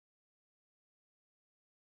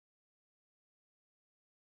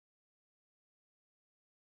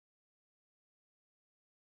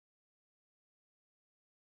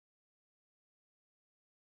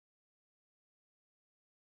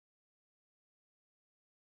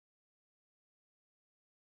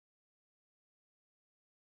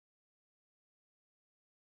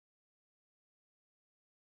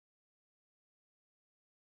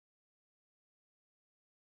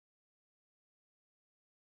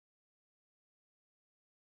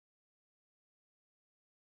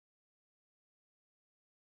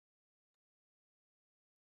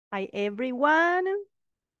Hi, everyone.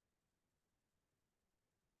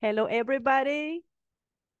 Hello, everybody.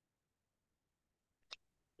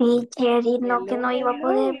 Teacher, y no que Hello, no iba a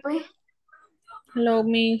poder, hello. pues. Hello,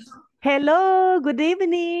 Miss. Hello, good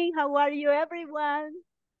evening. How are you, everyone?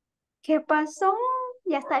 ¿Qué pasó?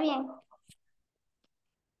 Ya está bien.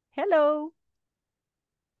 Hello.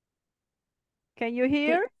 Can you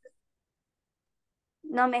hear?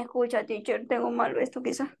 No me escucha, teacher. Tengo malo esto,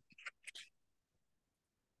 quizás.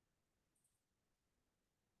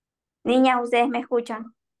 Niñas, ¿ustedes me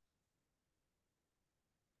escuchan?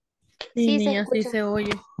 Sí, Sí, se niña, sí escucha. se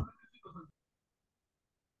oye.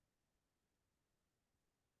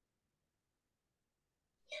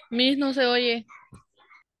 Miss, no se oye.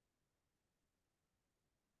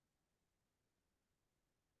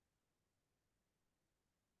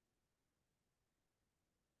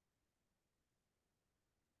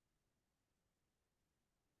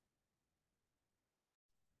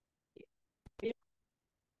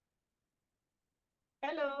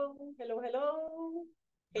 Hello, hello, hello.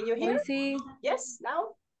 Can you hear? Hoy sí. Yes,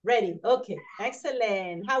 now? Ready. Okay,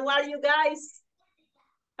 excellent. How are you guys?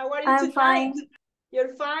 How are you I'm tonight? fine.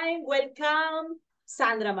 You're fine. Welcome.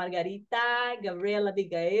 Sandra Margarita, Gabriela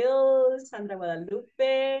Abigail, Sandra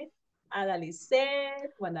Guadalupe, Adalice,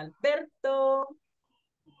 Juan Alberto.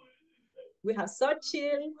 We have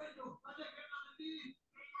Xochitl.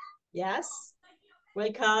 Yes.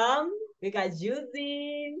 Welcome. We got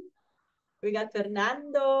Judy. We got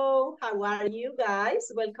Fernando. How are you guys?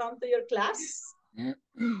 Welcome to your class.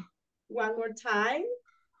 One more time.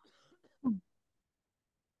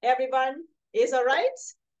 Everyone is all right?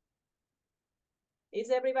 Is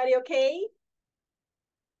everybody okay?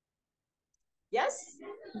 Yes?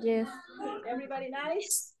 Yes. Everybody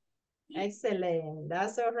nice? Excellent.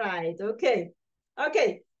 That's all right. Okay.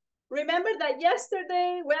 Okay. Remember that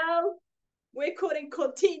yesterday, well, we couldn't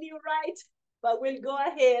continue, right? But we'll go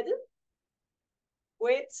ahead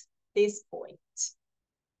with this point.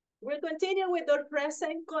 We'll continue with our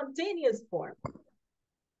present continuous form.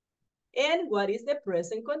 And what is the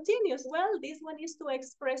present continuous? Well, this one is to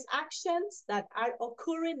express actions that are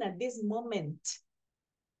occurring at this moment.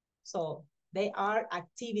 So they are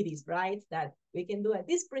activities, right, that we can do at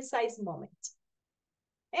this precise moment.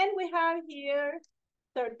 And we have here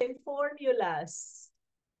certain formulas.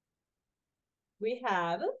 We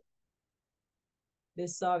have the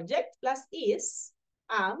subject plus is,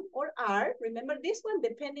 am, or are. Remember this one,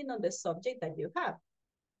 depending on the subject that you have.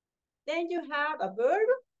 Then you have a verb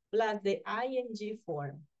plus the ing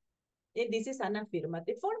form. And this is an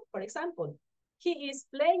affirmative form. For example, he is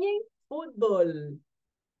playing football.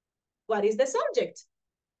 What is the subject?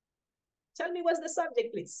 Tell me what's the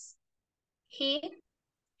subject, please. He.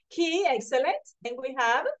 He, excellent. Then we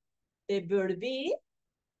have the verb be.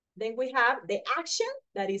 Then we have the action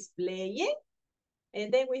that is playing.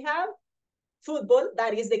 And then we have football,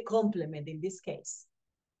 that is the complement in this case.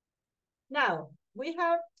 Now, we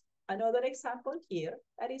have another example here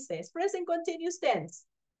that it says present continuous tense.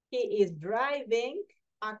 He is driving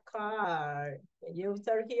a car. Can you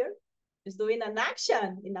observe here? He's doing an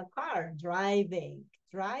action in a car, driving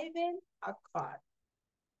a car.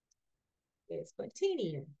 Let's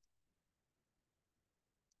continue.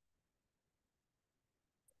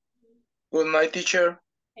 Good night, teacher.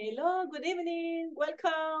 Hello, good evening,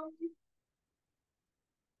 welcome.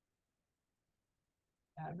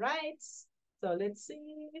 All right, so let's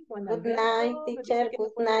see. Good night, teacher.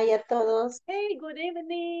 Good night a todos. Hey, good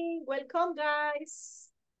evening. Welcome, guys.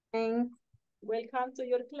 Thanks. Welcome to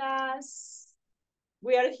your class.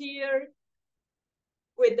 We are here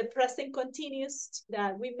with the present continuous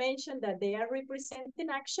that we mentioned that they are representing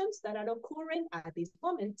actions that are occurring at this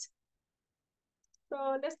moment.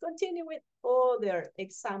 So let's continue with other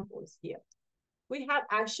examples here. We have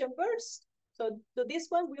action verbs. So to this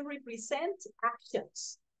one, we represent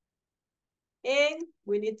actions. And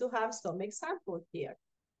we need to have some examples here.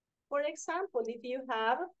 For example, if you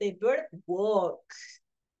have the verb walk,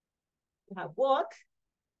 you have walk,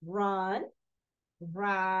 run,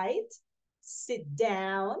 write, sit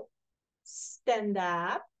down, stand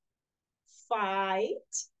up, fight,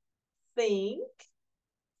 think,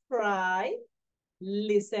 cry,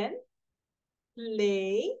 listen,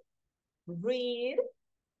 play, read,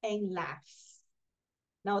 and laugh.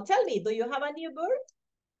 Now tell me, do you have a new verb?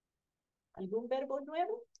 ¿Algún verbo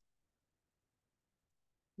nuevo?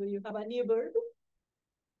 Do you have a new verb?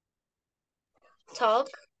 Talk.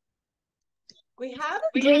 We have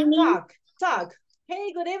Dreaming. talk.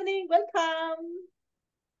 Hey, good evening, welcome.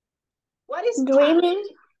 What is Dreaming.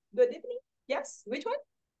 talk? Good evening. Yes, which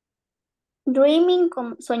one? Dreaming,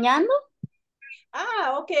 como soñando.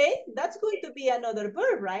 Ah, okay. That's going to be another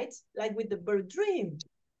verb, right? Like with the verb dream.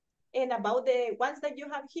 And about the ones that you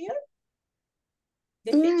have here,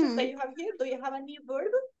 the pictures that you have here, do you have a new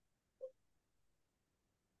verb?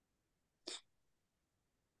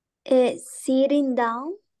 Sitting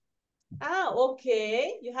down. Ah,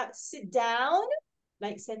 okay. You have sit down,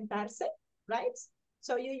 like sentarse, right?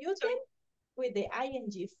 So you use it with the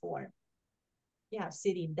ing form. You have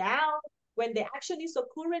sitting down when the action is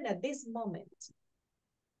occurring at this moment.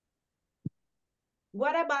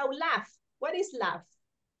 What about laugh? What is laugh?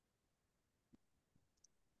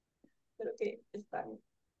 Okay, está bien.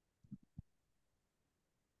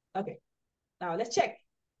 Okay, now let's check.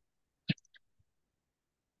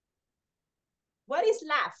 What is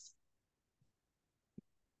laugh?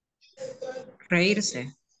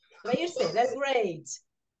 Reírse. Reírse, that's great.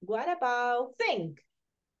 What about think?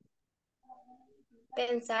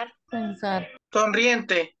 Pensar. Pensar.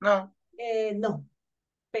 Sonriente, no. No,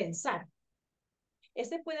 pensar.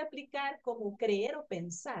 Este puede aplicar como creer o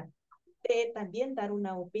pensar. También dar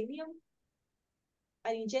una opinión.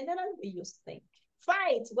 And in general, we use think.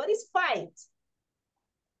 Fight, what is fight?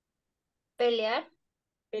 Pelear.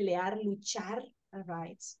 Pelear, luchar. All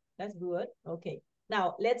right, that's good. Okay,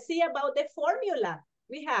 now let's see about the formula.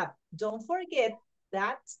 We have, don't forget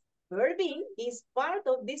that verb be is part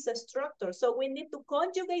of this structure. So we need to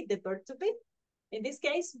conjugate the verb to be. In this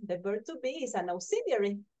case, the verb to be is an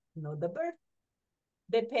auxiliary, not the verb.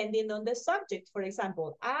 Depending on the subject, for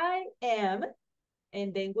example, I am,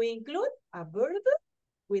 and then we include a verb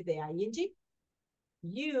with the ing.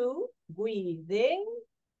 You, we, they,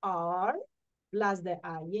 are, plus the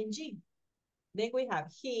ing. Then we have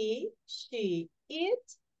he, she,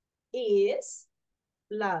 it, is,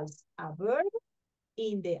 plus a verb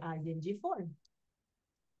in the ing form.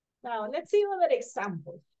 Now, let's see other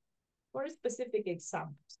examples, more specific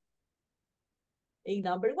examples. In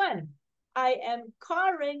number 1, I am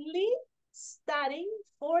currently studying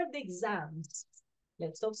for the exams.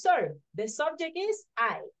 Let's observe. The subject is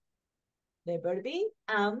I. The verb be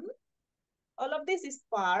am. All of this is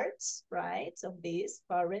parts, right, of this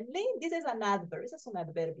currently. This is an adverb. This is an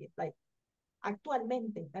adverb, like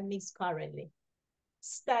actualmente. That means currently.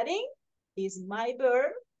 Studying is my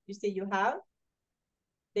verb. You see, you have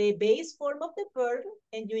the base form of the verb,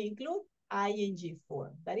 and you include ing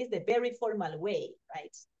form. That is the very formal way,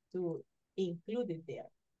 right, to include it there.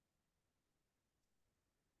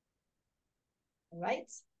 All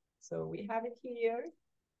right, so we have it here.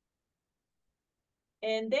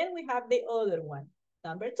 And then we have the other one,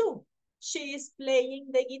 number 2. She is playing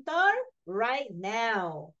the guitar right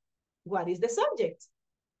now. What is the subject?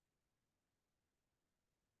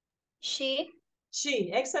 She.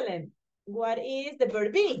 She, excellent. What is the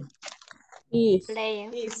verb be? Is.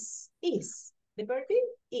 Playing. Is. The verb be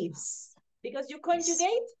is. Because you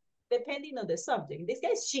conjugate depending on the subject. In this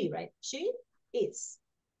case, she, right? She is.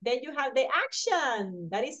 Then you have the action,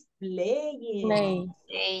 that is playing. Play.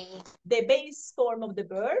 Play. The base form of the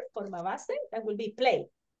verb, forma base, that will be play.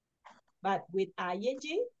 But with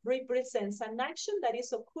ing, represents an action that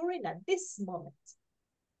is occurring at this moment.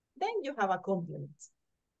 Then you have a complement.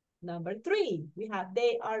 Number 3, we have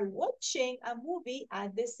they are watching a movie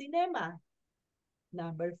at the cinema.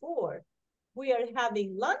 Number 4, we are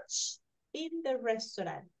having lunch in the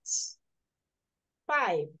restaurant.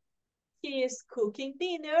 5, he is cooking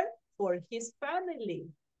dinner for his family.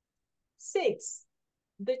 6,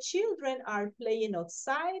 the children are playing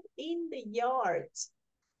outside in the yard.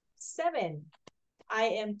 7, I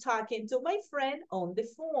am talking to my friend on the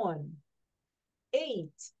phone. 8,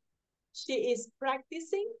 she is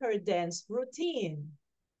practicing her dance routine.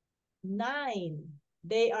 9,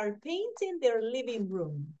 they are painting their living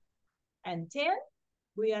room. And 10,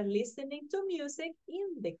 we are listening to music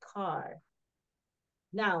in the car.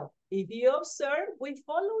 Now, if you observe, we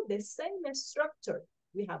follow the same structure.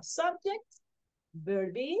 We have subject,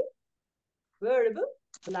 verb be, verb,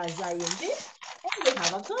 plus ing, and we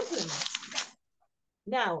have a complement.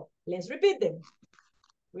 Now, let's repeat them.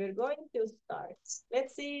 We're going to start.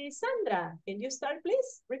 Let's see, Sandra, can you start,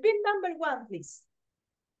 please? Repeat number 1, please.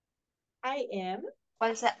 I am.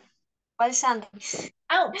 ¿Cuál Sandra?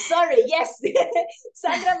 Oh, sorry, yes.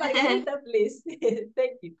 Sandra Margarita, please.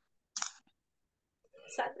 Thank you.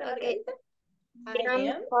 Sandra Margarita. I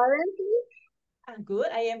am currently.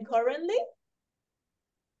 Good. I am currently.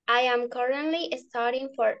 I am currently studying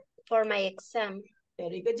for my exam.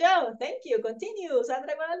 Very good job. Thank you. Continue,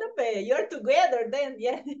 Sandra Guadalupe. You're together then.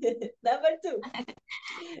 Yeah. Number 2.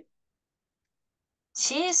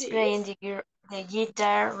 She is playing the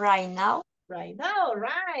guitar right now. Right now,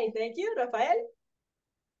 right. Thank you, Rafael.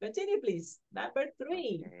 Continue, please. Number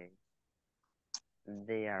 3. Okay.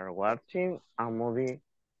 They are watching a movie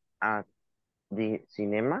at the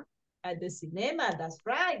cinema. At the cinema, that's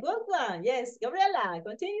right. Good one. Yes, Gabriela,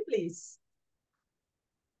 continue, please.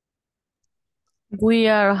 We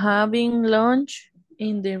are having lunch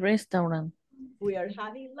in the restaurant. We are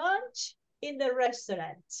having lunch in the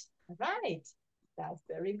restaurant. All right. That's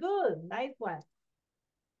very good. Nice one.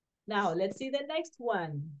 Now, let's see the next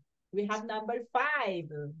one. We have number 5.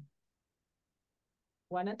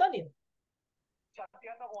 Juan Antonio.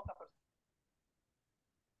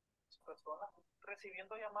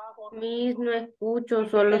 Miss, no escucho,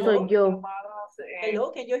 solo soy yo.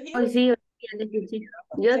 Hello, can you hear? Hoy sí, hoy sí.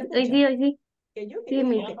 Yo, ¿Se escucha? hoy sí. Can you Sí,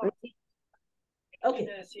 Miss. hear? Hoy sí. Okay.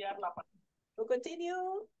 We'll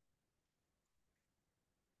continue.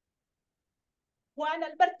 Juan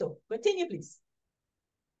Alberto, continue, please.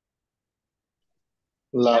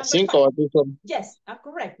 La Number 5, teacher. Yes,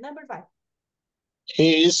 correct. Number 5.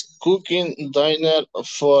 He is cooking dinner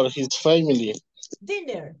for his family.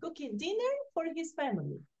 Dinner, cooking dinner for his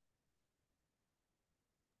family.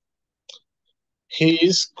 He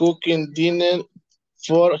is cooking dinner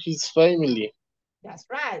for his family. That's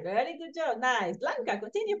right. Very good job. Nice. Blanca,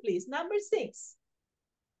 continue, please. Number 6.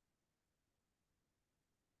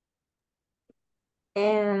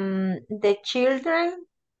 The children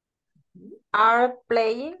are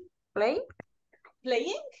playing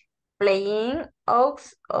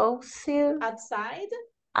outside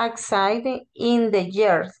in the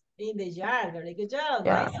yard. In the yard. Very good job.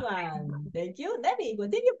 Yeah. Nice one. Thank you. Debbie,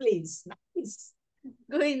 continue, please. Nice.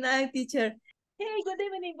 Good night, teacher. Hey, good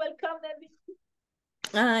evening. Welcome, Debbie.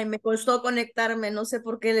 Ay, me costó conectarme, no sé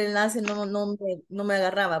por qué el enlace no me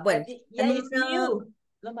agarraba. Bueno, Yeah, it's new.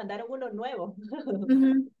 Nos mandaron uno nuevo.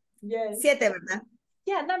 Yes. 7, ¿verdad?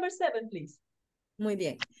 Yeah, number 7, please. Muy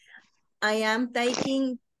bien. I am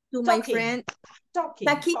taking to my friend. Talking.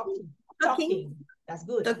 That's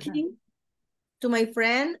good. Talking to my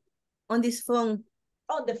friend on this phone.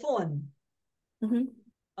 On the phone.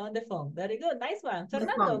 On the phone. Very good. Nice one.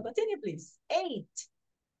 Fernando, continue, please. 8.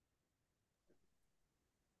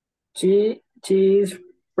 She is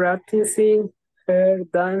practicing her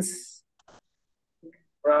dance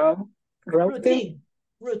routine.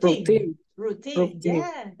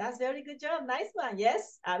 Yeah, that's very good job. Nice one.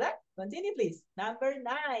 Yes, Ada, continue, please. Number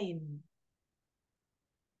 9.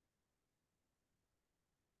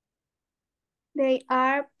 They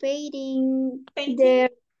are painting their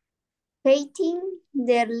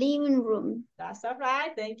living room. That's all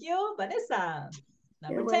right. Thank you, Vanessa.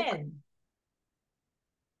 Number 10.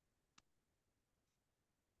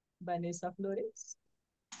 Vanessa Flores.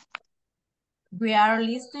 We are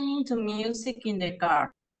listening to music in the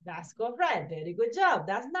car. That's correct. Very good job.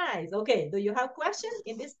 That's nice. Okay, do you have questions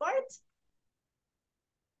in this part?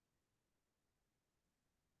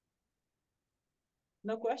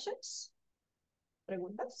 No questions?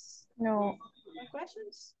 Preguntas? No. No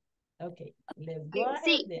questions? Okay, let's go ahead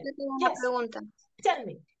Sí, then. yo tengo una pregunta. Tell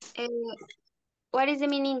me. What is the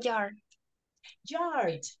meaning yard?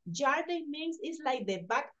 Yard. Yard it means it's like the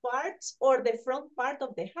back part or the front part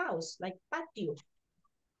of the house, like patio.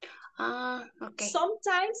 Okay.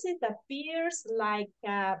 Sometimes it appears like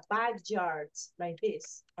backyard, like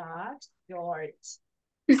this, backyard.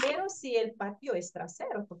 Pero si el patio es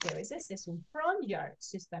trasero, porque a veces es un front yard,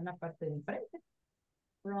 si está en la parte de enfrente.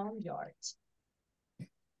 Front yard.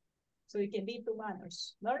 So it can be two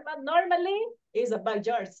manners. Normally is a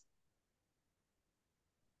backyard.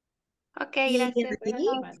 Ok, gracias.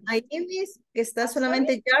 Ahí es que está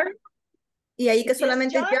solamente yard. Y ahí que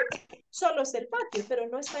solamente yard. Solo es el patio, pero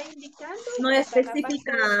no está indicando. No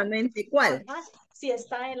específicamente cuál. Si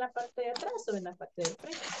está en la parte de atrás o en la parte de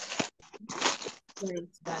frente.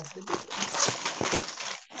 That's the difference.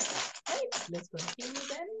 Right, let's continue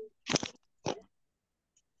then.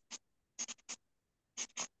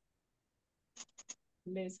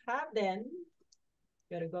 Let's have then,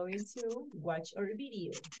 we're going to watch our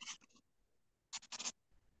video.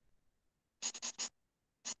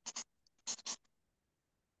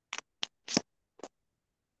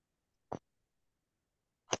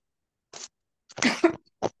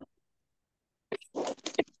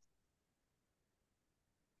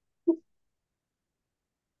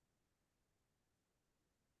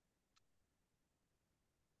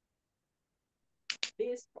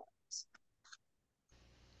 This part.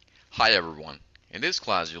 Hi everyone. In this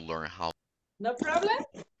class you'll learn how. No problem?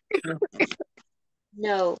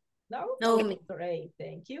 No. No? No. Great,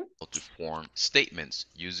 thank you. To form statements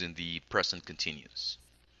using the present continuous.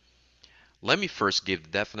 Let me first give the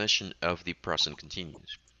definition of the present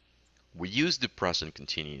continuous. We use the present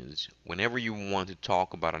continuous whenever you want to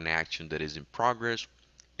talk about an action that is in progress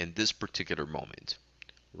in this particular moment,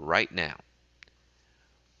 right now.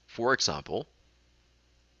 For example,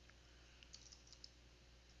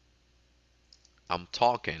 I'm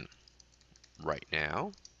talking right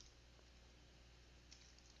now.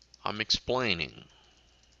 I'm explaining.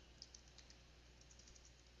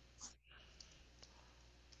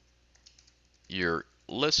 You're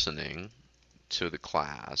listening to the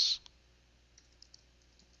class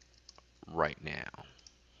right now.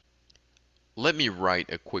 Let me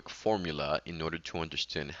write a quick formula in order to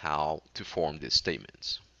understand how to form these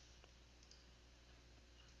statements.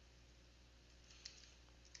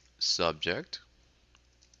 Subject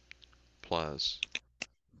plus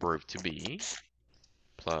verb to be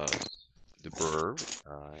plus the verb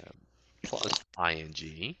plus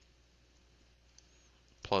ing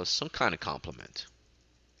plus some kind of complement.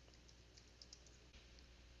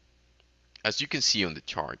 As you can see on the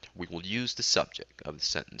chart, we will use the subject of the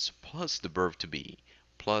sentence plus the verb to be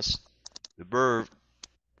plus the verb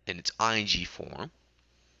in its ing form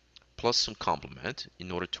plus some complement in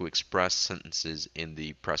order to express sentences in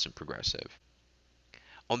the present progressive.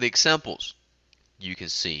 On the examples, you can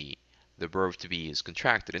see the verb to be is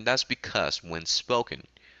contracted, and that's because when spoken,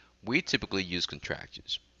 we typically use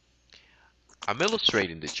contractions. I'm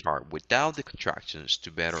illustrating the chart without the contractions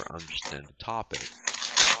to better understand the topic.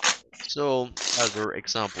 So, as our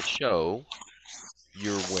examples show,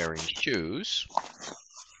 you're wearing shoes.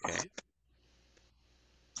 Okay.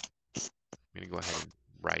 I'm going to go ahead and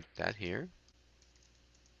write that here.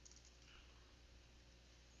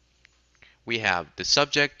 We have the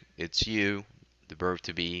subject, it's you, the verb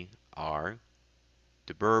to be, are,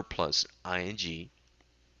 the verb plus ing,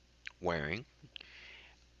 wearing,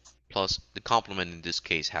 plus the complement in this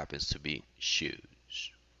case happens to be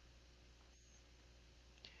shoes.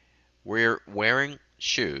 We're wearing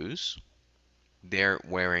shoes. They're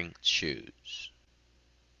wearing shoes.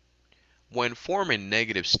 When forming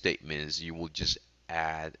negative statements, you will just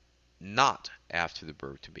add not after the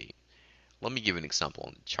verb to be. Let me give an example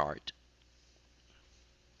on the chart.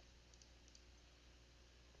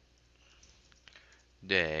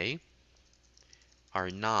 They are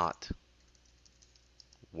not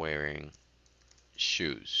wearing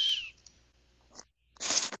shoes.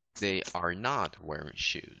 They are not wearing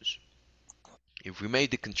shoes. If we made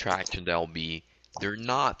the contraction, that'll be they're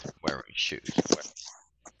not wearing shoes.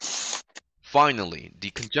 Finally, the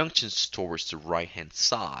conjunctions towards the right-hand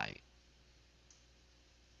side,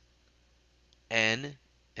 and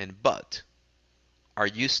but, are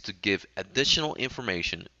used to give additional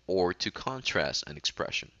information or to contrast an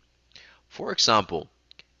expression. For example,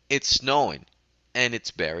 it's snowing and it's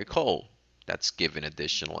very cold. That's giving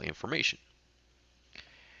additional information.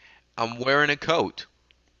 I'm wearing a coat,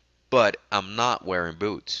 but I'm not wearing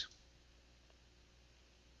boots.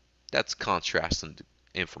 That's contrasting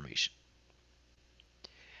the information.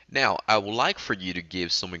 Now, I would like for you to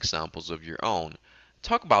give some examples of your own.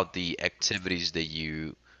 Talk about the activities that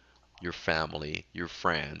you, your family, your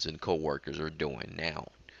friends, and coworkers are doing now.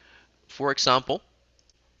 For example,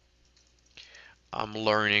 I'm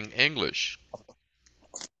learning English.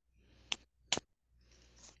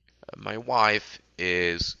 My wife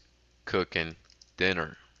is cooking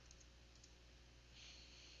dinner.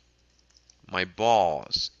 My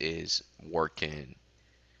boss is working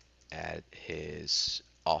at his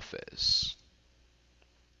office.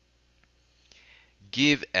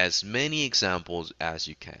 Give as many examples as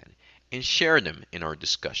you can and share them in our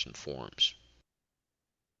discussion forums.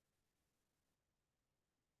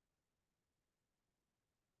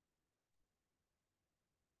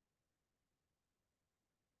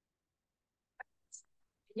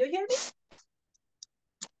 You hear me?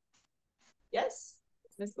 Yes?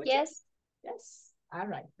 Yes. Yes. All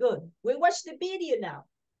right, good. We watched the video now.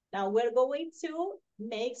 Now we're going to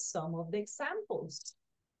make some of the examples.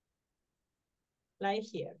 Like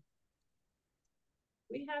here.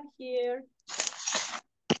 We have here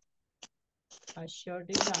a short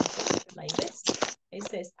example like this. It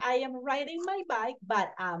says, I am riding my bike,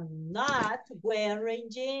 but I'm not wearing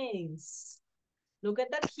jeans. Look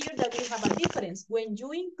at that here that we have a difference. When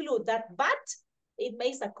you include that but, it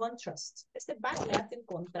makes a contrast. Este but le hace un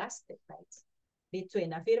contraste, right?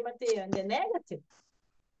 Between affirmative and the negative.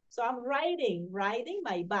 So I'm riding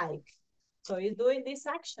my bike. So it's doing this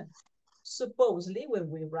action. Supposedly,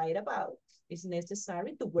 when we write about, it's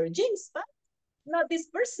necessary to wear jeans, but not this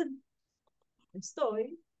person.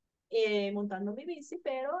 Estoy montando mi bici,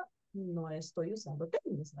 pero no estoy usando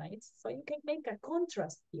tenis, right? So you can make a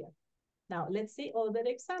contrast here. Now, let's see other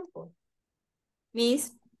example.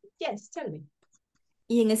 Miss, Yes, tell me.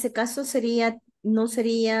 y en ese caso sería, no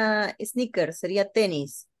sería sneakers, sería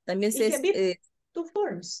tenis. También It can be two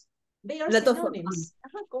forms. They are Las dos formas. synonyms.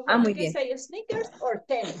 Correct. Ah, muy You can bien. say sneakers or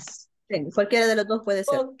tennis. Cualquiera de los dos puede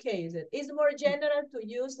ser. Okay, it's more general to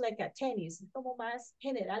use like a tennis. Es como más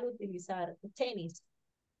general utilizar tenis.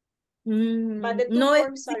 But the two No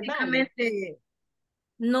forms are valid. específicamente,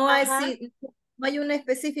 no hay un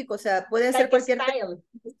específico, o sea, puede ser Like a cualquier style.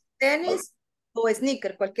 tenis o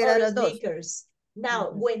sneaker, cualquiera Or de los dos. sneakers.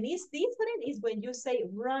 Now, when it's different is when you say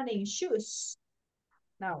running shoes.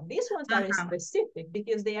 Now, these ones are specific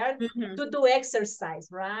because they are to do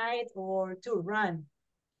exercise, right? Or to run.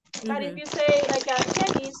 But if you say like a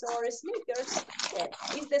tennis or sneakers, yeah,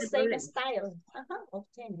 it's the same style of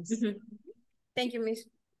tennis. Thank you, Miss.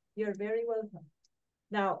 You're very welcome.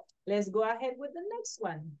 Now, let's go ahead with the next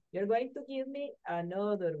one. You're going to give me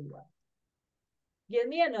another one. Give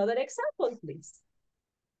me another example, please.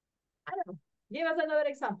 I don't know. Give us another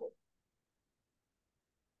example.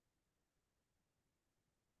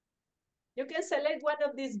 You can select one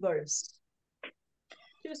of these verbs.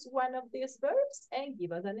 Choose one of these verbs and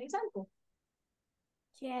give us an example.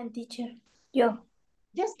 ¿Quién, teacher? Yo.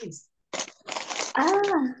 Yes, please.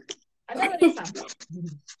 Another example.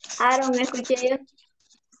 Aaron, ¿me escuché yo?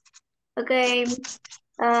 Okay.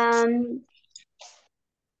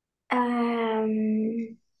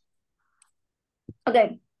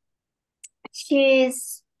 Okay.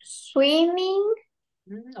 She's swimming.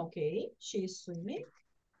 Okay, she's swimming.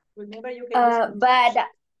 Remember, you can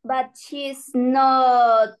but she's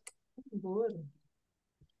not good.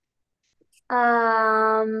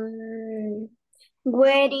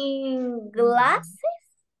 Wearing glasses.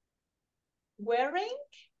 Wearing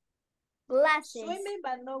glasses. Swimming,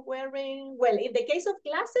 but not wearing. Well, in the case of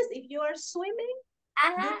glasses, if you are swimming,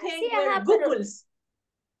 you can wear googles.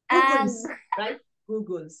 Googles, right?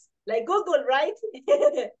 Googles. Like Google, right?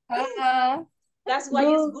 That's why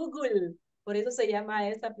it's Google. Por eso se llama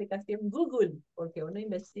esta aplicación Google, porque uno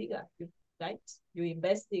investiga, right? You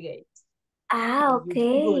investigate.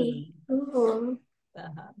 Okay. Google.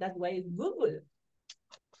 That's why it's Google.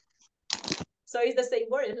 So it's the same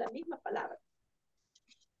word, es la misma palabra.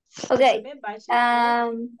 Okay.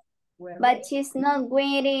 But she's not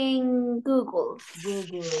wearing Google.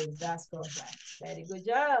 Google, that's correct. Very good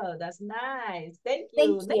job. That's nice. Thank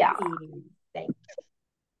you. Thank you.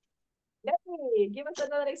 Let me give us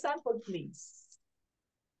another example, please.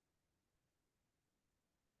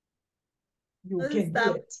 You can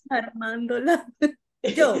do it. Armándola.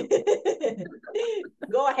 Yo.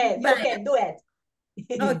 Go ahead. You can do it.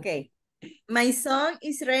 Okay. My son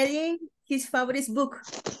is reading his favorite book.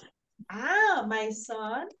 My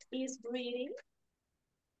son is reading.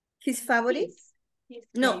 His favorite? His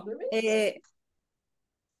no. favorite?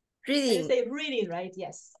 Reading. You say reading, right?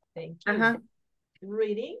 Yes. Thank you.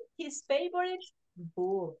 Reading his favorite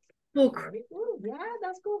book. Very good. Yeah,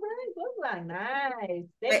 that's correct. Good one. Nice.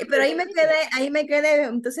 Pero ahí me quedé,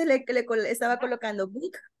 entonces le estaba colocando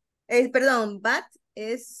book. Perdón, but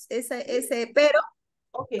es ese pero.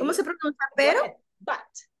 Okay. ¿Cómo se pronuncia pero? But.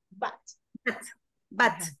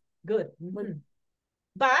 Good.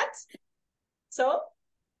 But, so.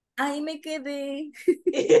 Ahí me quedé.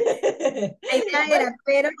 La idea era,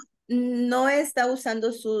 pero no está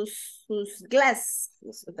usando sus glasses.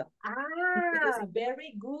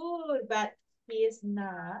 Very good. But he is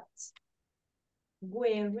not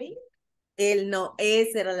wearing. Él no,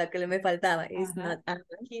 esa era la que me faltaba. He's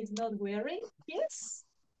not wearing his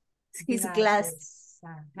glasses.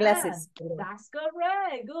 That's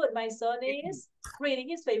correct. Good. My son is reading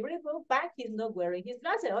his favorite book, but he's not wearing his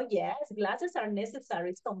glasses. Oh, yes. Glasses are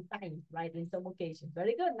necessary sometimes, right? In some occasions.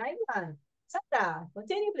 Very good. Nice one. Sandra,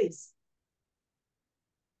 continue, please.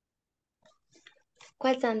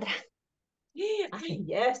 ¿Cuál Sandra?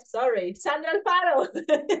 Yes, sorry. Sandra Alfaro.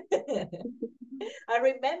 I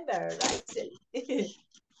remember, right?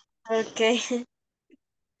 Okay.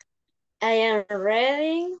 I am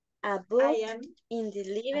reading a book in the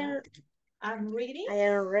living. I'm reading. I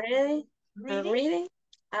am reading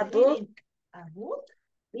a book. A book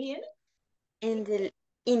in the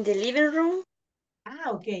living room.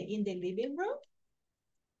 Okay. In the living room.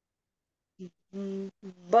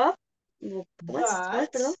 But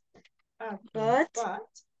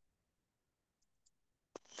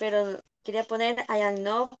pero quería poner I am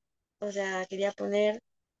not, o sea, quería poner,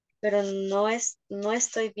 pero no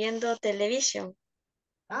estoy viendo televisión.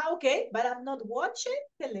 Okay, but I'm not watching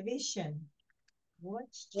television.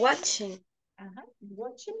 Watching television. I'm not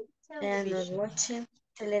watching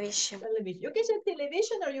television. You can say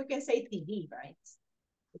television or you can say TV, right?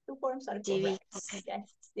 The two forms are TV. Correct. Okay.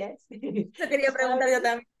 Yes. Yo quería preguntar yo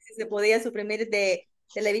también si se podía suprimir de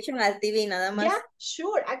Television al TV nada más. Yeah,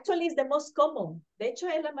 sure. Actually, it's the most common. De hecho,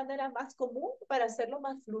 es la manera más común para hacerlo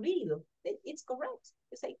más fluido. It's correct.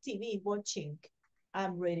 You say TV, watching.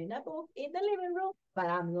 I'm reading a book in the living room, but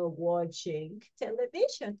I'm not watching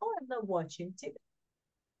television. Or I'm not watching TV.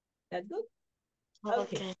 That's good?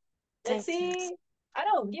 Okay. Let's see.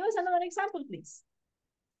 Aaron, give us another example, please.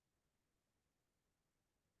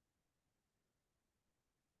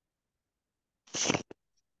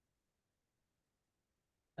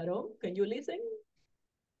 Aaron, can you listen?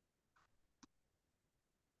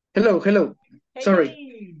 Hello, hello. Hey, Sorry.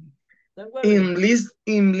 hey. Don't worry.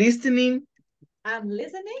 In listening, I'm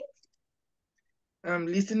listening I'm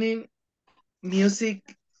listening music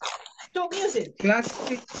to music.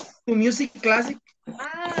 classic, to music classic.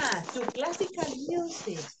 Ah, to classical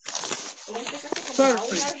music. En este caso, como Sorry, va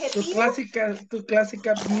un adjetivo. to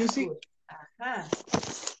classical music. Good. Ajá.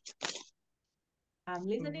 I'm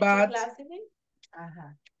listening to But classical.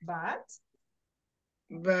 Ajá. but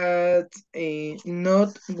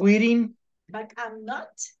not wearing. But I'm not.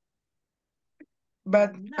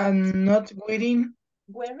 But I'm not wearing.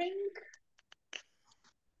 Wearing.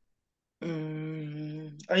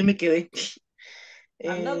 Ahí me quedé.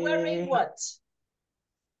 I'm not wearing what?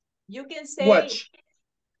 You can say. Watch.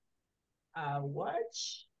 A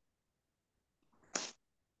watch.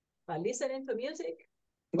 But listening to music.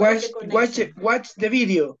 Watch the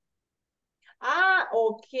video. Ah,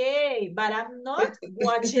 okay. But I'm not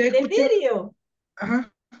watching the video.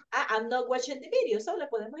 Ajá. I'm not watching the video. Solo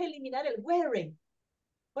podemos eliminar el wearing.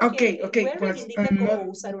 Okay. Porque wearing indica como not...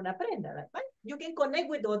 usar una prenda, right? You can connect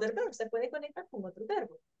with other verbs. Se puede conectar con otro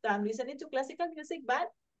verbo. So I'm listening to classical music, but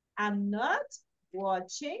I'm not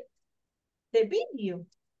watching the video.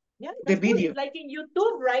 Yeah, The that's video. good. Like in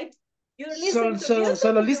YouTube, right? You listen to music.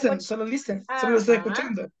 Solo listen. Solo estoy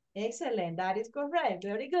escuchando. Excellent. That is correct.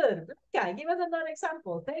 Very good. Okay, give us another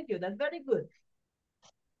example. Thank you. That's very good.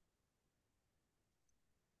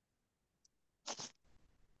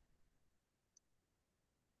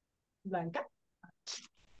 Blanca.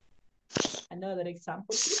 Another example,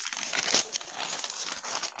 please.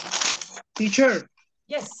 Teacher.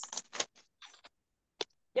 Yes.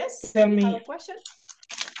 Yes. Tell Do you me. have a question?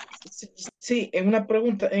 Sí, en una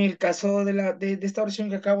pregunta, en el caso de esta oración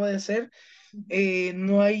que acabo de hacer,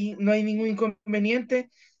 no hay ningún inconveniente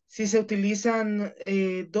si se utilizan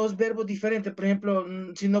dos verbos diferentes. Por ejemplo,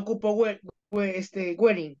 si no ocupo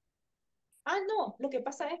wearing. Ah, no. Lo que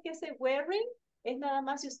pasa es que ese wearing es nada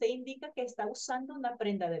más si usted indica que está usando una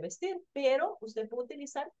prenda de vestir, pero usted puede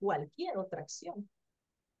utilizar cualquier otra acción.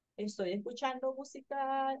 Estoy escuchando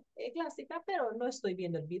música clásica, pero no estoy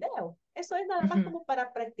viendo el video. Eso es nada más como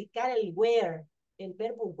para practicar el wear, el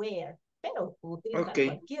verbo wear, pero puedo utilizar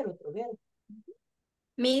cualquier otro verbo.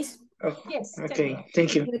 Miss. Yes. Okay, thank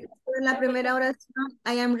you. En la primera oración,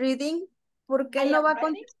 I am reading. ¿Por qué no va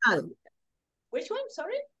contractado? Which one?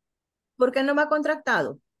 Sorry. ¿Por qué no va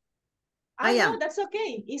contractado? No, that's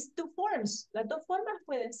okay. It's two forms. Las dos formas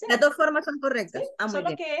pueden ser. Las dos formas son correctas. ¿Sí? Muy Solo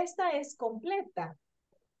bien. que esta es completa.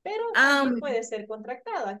 Pero también puede ser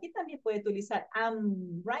contractado. Aquí también puede utilizar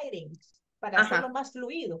I'm writing para hacerlo más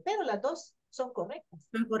fluido. Pero las dos son correctas.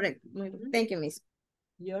 Son correctas. Muy bien. Thank you, Miss.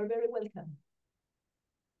 You're very welcome.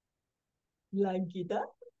 Blanquita,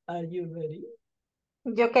 are you ready?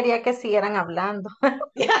 Yo quería que siguieran hablando.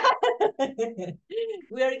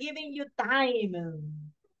 We are giving you time.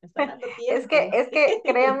 Está dando Es tiempo. que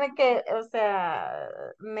créame que, o sea,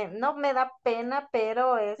 no me da pena,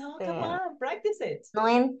 pero No, come on, practice it. no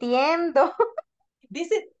entiendo. This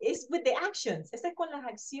is with the actions. Este es con las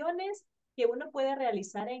acciones que uno puede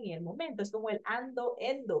realizar en el momento. Es como el ando,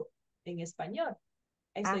 endo en español.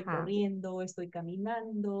 Estoy corriendo, estoy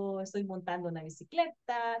caminando, estoy montando una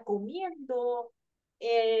bicicleta, comiendo,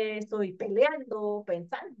 estoy peleando,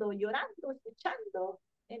 pensando, llorando, escuchando.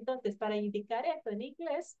 Entonces, para indicar esto en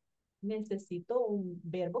inglés, necesito un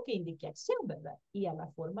verbo que indique acción, ¿verdad? Y a la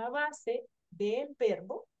forma base del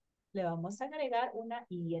verbo le vamos a agregar una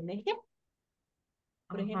ing.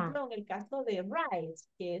 Por ejemplo, en el caso de ride,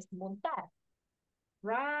 que es montar.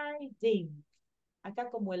 Riding.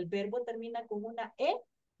 Acá como el verbo termina con una E,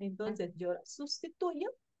 entonces yo sustituyo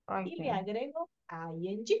y le agrego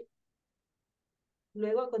ing.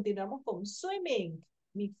 Luego continuamos con swimming.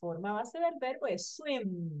 Mi forma base del verbo es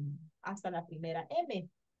swim, hasta la primera M.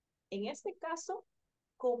 En este caso,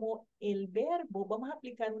 como el verbo, vamos a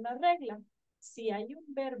aplicar una regla. Si hay un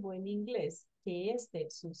verbo en inglés que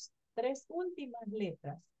sus tres últimas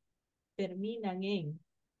letras terminan en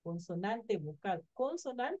consonante vocal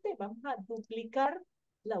consonante, vamos a duplicar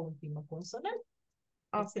la última consonante.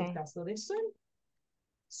 Es el caso de swim.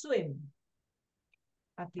 Swim.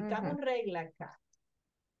 Aplicamos regla acá.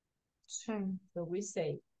 Sí. So we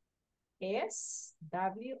say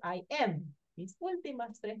S-W-I-M. Mis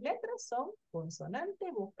últimas tres letras son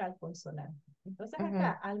consonante, vocal, consonante. Entonces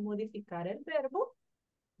acá, al modificar el verbo,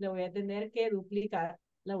 le voy a tener que duplicar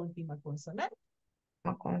la última consonante.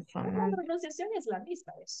 La La consonante. pronunciación es la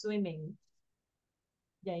misma, es swimming.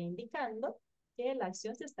 Ya indicando que la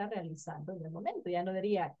acción se está realizando en el momento. Ya no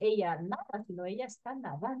diría ella nada, sino ella está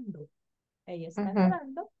nadando. Ella está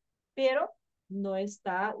nadando, pero no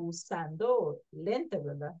está usando lente,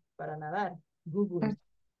 ¿verdad? Para nadar. Google.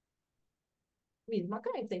 Mismo acá,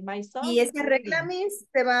 dice, my son Y is esa regla, swimming. Miss,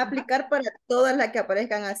 se va a aplicar para todas las que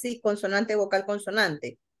aparezcan así, consonante, vocal,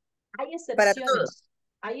 consonante. Hay Para todos. excepciones.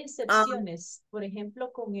 Hay Ah, excepciones. Por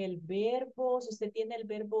ejemplo, con el verbo, si usted tiene el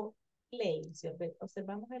verbo play, si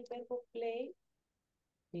observamos el verbo play,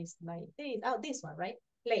 is like this. Oh, this one, right?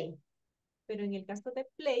 Play. Pero en el caso de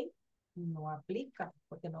play, no aplica,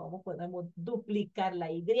 porque no podemos duplicar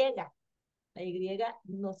la Y. La Y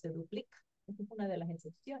no se duplica. Esa es una de las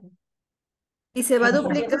excepciones. y se va a Y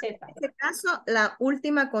duplicar Z. en este caso la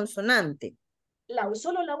última consonante.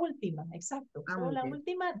 Solo la última, exacto. Solo la Ok.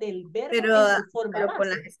 última del verbo Pero, en su forma pero con base.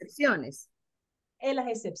 las excepciones. En las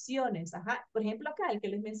excepciones, ajá. Por ejemplo, acá, el que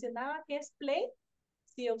les mencionaba que es play,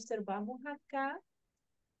 si observamos acá,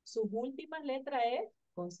 su última letra es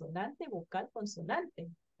consonante, vocal, consonante.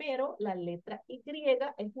 Pero la letra Y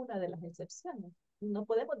es una de las excepciones. No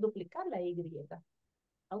podemos duplicar la Y.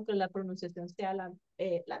 Aunque la pronunciación sea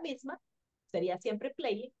la misma, sería siempre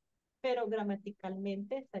playing, pero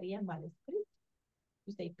gramaticalmente estaría mal escrito.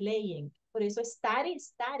 You say playing. Por eso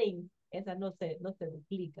studying, esa no se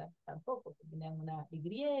duplica tampoco. Tiene una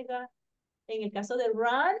Y. En el caso de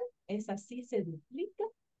run, esa sí se duplica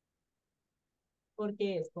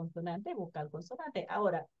porque es consonante, vocal, consonante.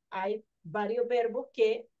 Ahora, hay varios verbos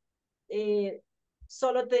que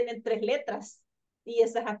solo tienen tres letras y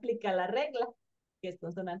esa aplica la regla, que es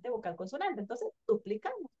consonante, vocal, consonante. Entonces,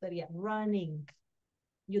 duplicamos, sería running.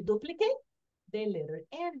 You duplicate the letter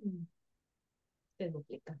N. Se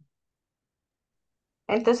duplica.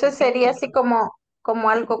 Entonces sería así como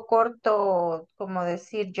algo corto, como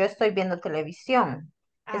decir, yo estoy viendo televisión.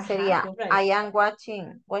 Que Ajá, sería, correcto. I am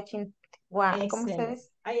watching, ¿cómo se Excellent.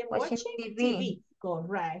 dice? I am watching TV.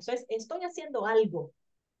 Correct. So, estoy haciendo algo.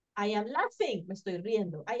 I am laughing. Me estoy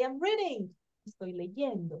riendo. I am reading. Estoy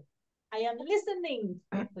leyendo. I am listening.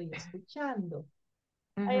 Estoy escuchando.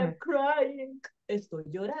 I am crying. Estoy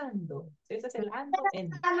llorando. Ese es el ando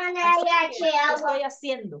en. Estoy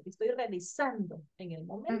haciendo, estoy realizando en el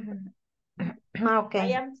momento. Ok.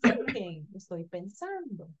 I am thinking. Estoy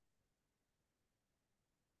pensando.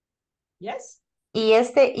 Yes? Y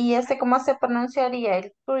este, ¿cómo se pronunciaría?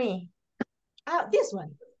 El cry. Ah, this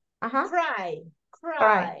one. Ajá. Cry.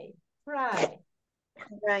 Cry. Cry.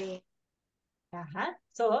 Cry. Crying.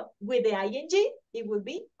 So with the ing, it would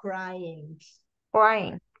be crying.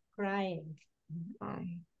 Crying. Crying.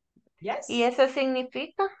 Yes. ¿Y eso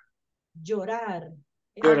significa? Llorar.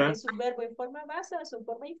 Llorar. Es un verbo en forma base, es su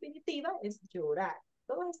forma infinitiva, es llorar.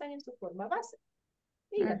 Todos están en su forma base.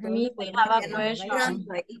 Y a todos les podemos have a cambiar, question.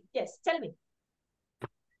 right? Yes, tell me.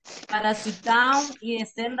 Para sit down y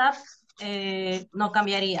stand up, no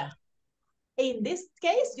cambiaría. In this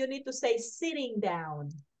case, you need to say sitting down.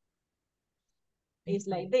 It's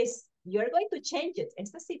like this. You're going to change it.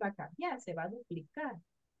 Esta sí va a cambiar, se va a duplicar.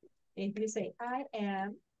 If you say, I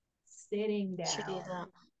am sitting down.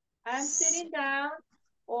 I'm sitting down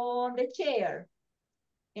on the chair.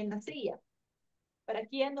 En la silla. Para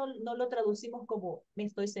aquí ya no lo traducimos como me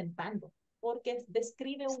estoy sentando, porque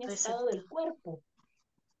describe un estado del cuerpo.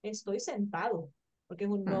 Estoy sentado, porque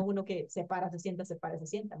no es uno que se para, se sienta, se para, se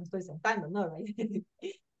sienta. Me estoy sentando, no, right?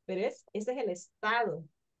 Pero ese es el estado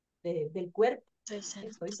del cuerpo.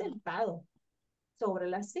 Estoy sentado sobre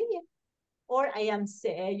la silla. Or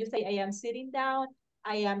you say I am sitting down,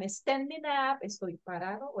 I am standing up, estoy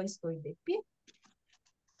parado o estoy de pie.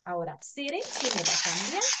 Ahora, sitting sí me va a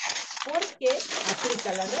cambiar porque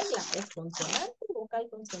aplica la regla. Es consonante, vocal,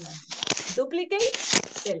 consonante. Duplicate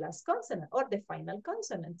the last consonant or the final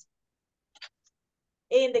consonant.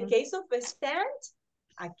 In the case of a stand,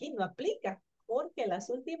 aquí no aplica porque las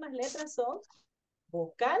últimas letras son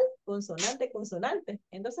vocal, consonante, consonante.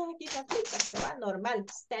 Entonces aquí no aplica, se va normal.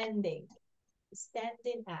 Standing.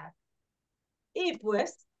 Standing up. Y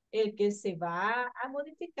pues el que se va a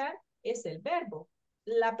modificar es el verbo.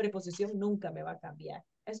 La preposición nunca me va a cambiar.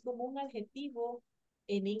 Es como un adjetivo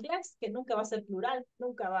en inglés que nunca va a ser plural,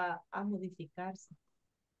 nunca va a modificarse.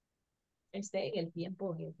 Esté en el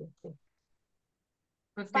tiempo en el que esté.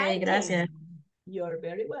 Ok, Finding. gracias. You're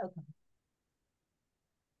very welcome.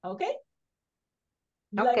 Okay?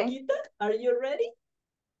 Okay. Blanquita, are you ready?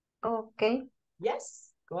 Ok.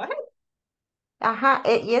 Yes, go ahead. Ajá,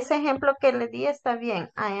 y ese ejemplo que le di está bien.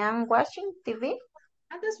 I am watching TV.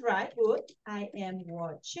 And that's right, good. I am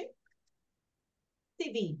watching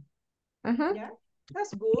TV. Ujú. Yeah,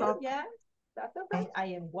 that's good. Ok. Yeah, that's all right. I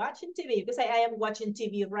am watching TV. You can say, I am watching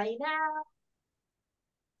TV right now.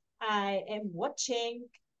 I am watching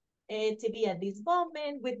TV at this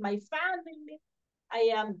moment with my family.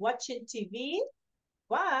 I am watching TV,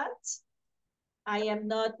 but I am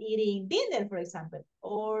not eating dinner, for example,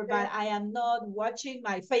 or but I am not watching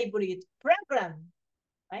my favorite program,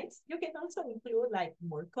 right? You can also include like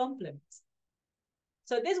more complements.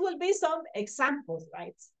 So this will be some examples,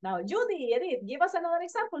 right? Now, Judy, Edith, give us another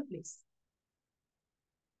example, please.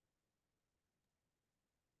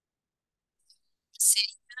 Sería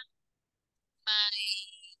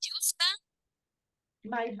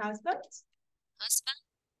my husband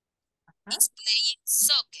is playing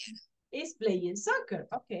soccer. Is playing soccer.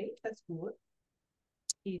 Okay, that's good.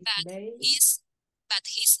 He's playing. But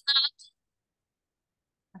he's not.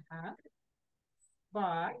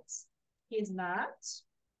 But he's not.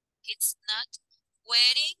 He's not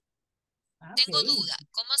wearing. Tengo duda.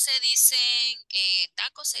 ¿Cómo se dicen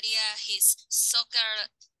tacos? ¿Sería his soccer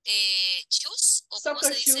shoes? ¿O cómo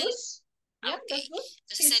Soccer se dice? shoes. Yeah, okay. That's good.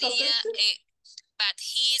 Entonces sería, but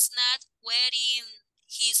he's not wearing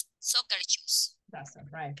his soccer shoes. That's all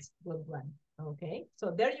right. Good one. Okay.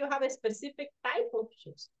 So there you have a specific type of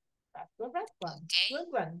shoes. That's the correct one. Okay.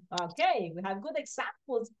 Good one. Okay. We have good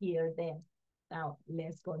examples here then. Now,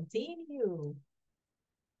 let's continue.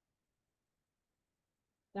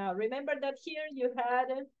 Now, remember that here you had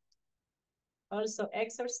also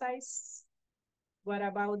exercise. What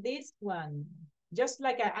about this one? Just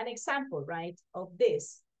like an example, right, of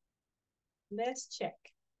this. Let's check.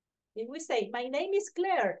 If we say, my name is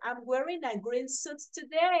Claire, I'm wearing a green suit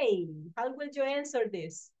today. How will you answer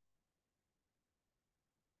this?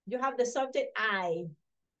 You have the subject I.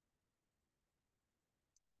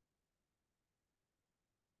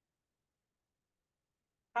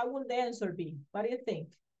 How will the answer be? What do you think?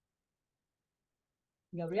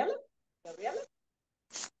 Gabriela? Gabriela?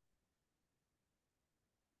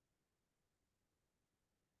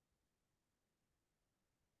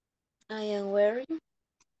 I am wearing.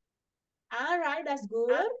 All right, that's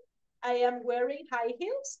good. I am wearing high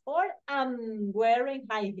heels or I'm wearing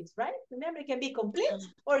high heels, right? Remember, it can be complete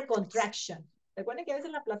or contraction. Recuerden que a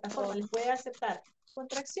veces la plataforma les puede aceptar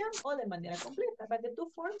contracción o de manera completa, but the two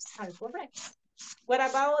forms are correct. What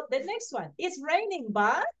about the next one? It's raining,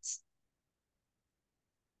 but?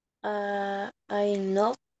 I'm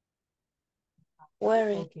not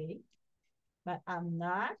wearing. Okay. But I'm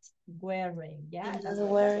not wearing. Yeah, I'm that's not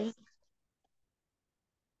wearing.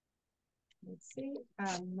 Let's see.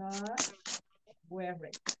 I'm not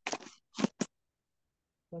wearing.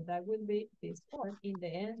 So that would be this form in the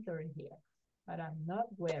answer here. But I'm not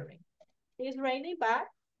wearing. It's raining, but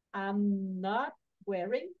I'm not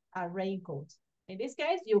wearing a raincoat. In this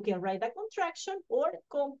case, you can write a contraction or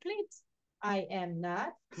complete. I am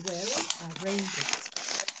not wearing a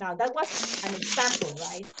raincoat. Now, that was an example,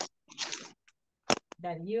 right?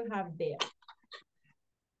 That you have there.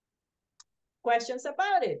 Questions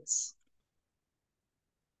about it?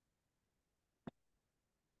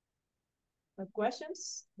 No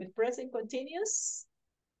questions with present continuous?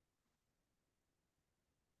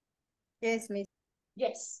 Yes, miss.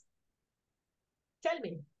 Yes. Tell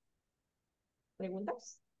me.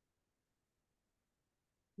 ¿Preguntas?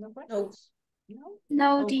 No questions? No?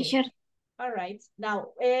 No, Okay. teacher. All right.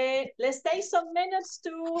 Now, let's take some minutes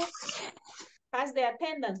to pass the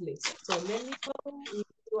attendance list. So let me go if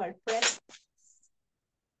you are present.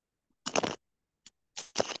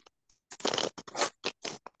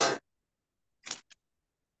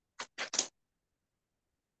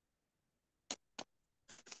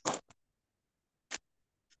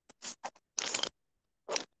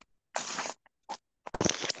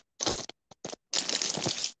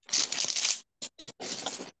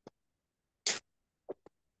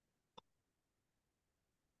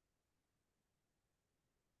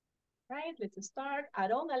 Right, let's start.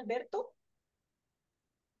 Aaron Alberto.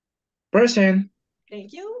 Present.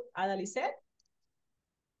 Thank you. Adalisette.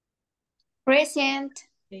 Present.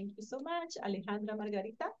 Thank you so much. Alejandra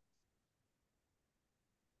Margarita.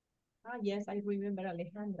 Ah, yes, I remember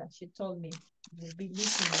Alejandra. She told me we'll be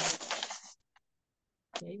listening.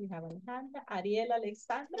 Okay, we have Alejandra. Ariel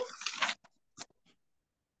Alexandra.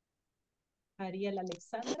 Ariel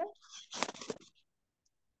Alexandra.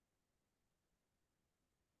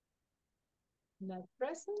 Not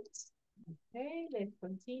present. Okay, let's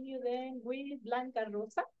continue then with Blanca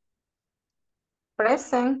Rosa.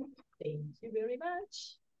 Present. Thank you very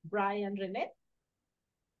much. Brian René.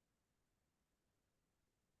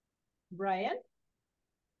 Brian.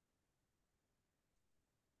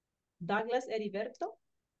 Douglas Heriberto.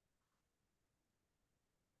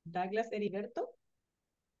 Douglas Heriberto.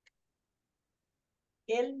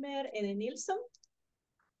 Elmer Edenilson.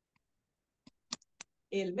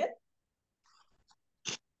 Elmer.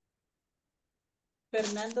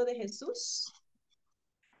 Fernando de Jesús.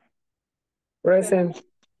 Present.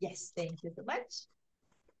 Yes, thank you so much.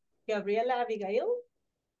 Gabriela Abigail.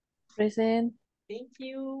 Present. Thank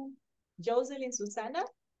you. Jocelyn Susana.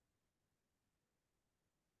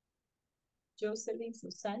 Jocelyn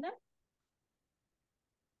Susana.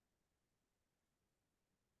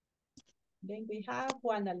 Then we have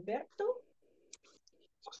Juan Alberto.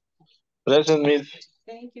 Present, Miss.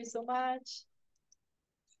 Thank you so much.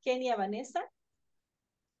 Kenia Vanessa.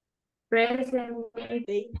 Present.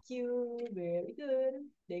 Thank you. Very good.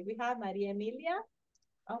 Then we have Maria Emilia.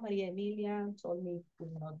 Oh, Maria Emilia told me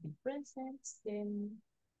could not be present. Then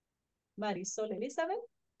Marisol Elizabeth.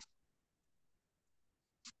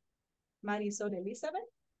 Marisol Elizabeth.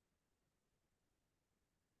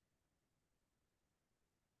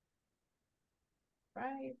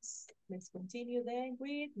 Right. Let's continue then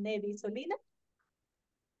with Nevi Solina.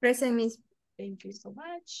 Present, Miss. Thank you so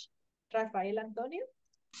much. Rafael Antonio.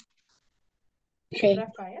 Okay.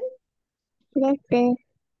 Rafael. Present.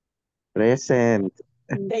 Present.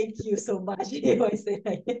 Thank you so much.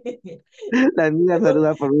 La niña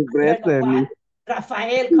saluda por mi present. What?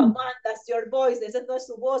 Rafael, come on, that's your voice. Esa no es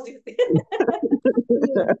su voz.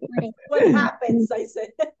 What happens? I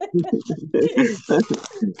said.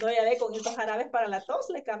 No, ya ve, con estos jarabes para la tos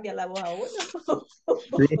le cambia la voz a uno.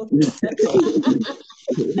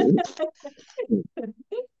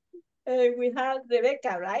 We have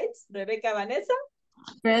Rebecca, right? Rebecca Vanessa?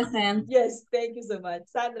 Present. Yes, thank you so much.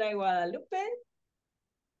 Sandra Guadalupe?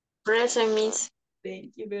 Present, Miss.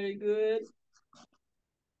 Thank you, very good.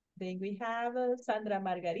 Then we have Sandra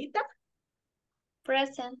Margarita?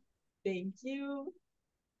 Present. Thank you.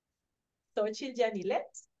 Xochitl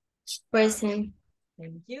Janilet? Present.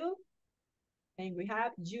 Thank you. And we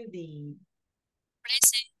have Judy.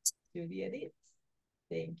 Present. Judy Edith.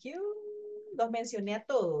 Thank you. Los mencioné a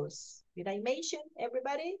todos. Did I mention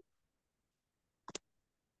everybody?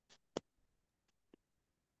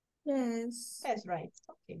 Yes. That's right.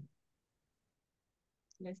 Okay.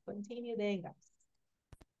 Let's continue then, guys.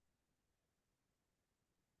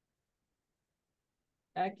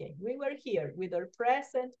 Okay, we were here with our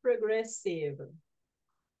present progressive.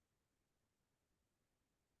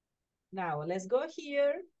 Now, let's go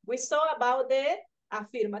here. We saw about the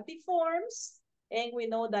affirmative forms, and we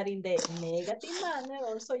know that in the negative manner,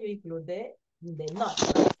 also you include the not.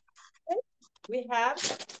 Okay? We have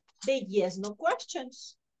the yes, no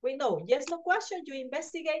questions. We know yes, no question, you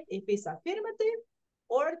investigate if it's affirmative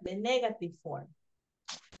or the negative form.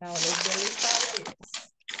 Now, let's verify this.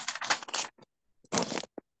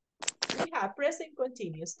 We have present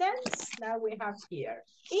continuous tense. Now we have here.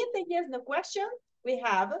 In the yes, no question, we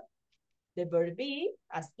have the verb be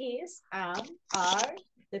as is, am, are,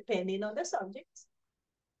 depending on the subject.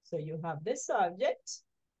 So you have the subject,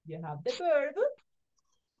 you have the verb,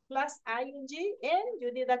 plus ing, and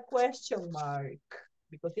you need a question mark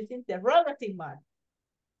because it's interrogative mark.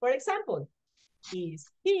 For example, is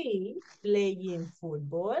he playing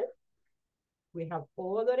football? We have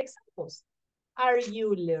other examples. Are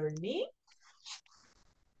you learning?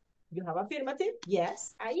 You have affirmative.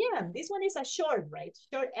 Yes, I am. This one is a short, right?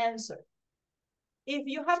 Short answer. If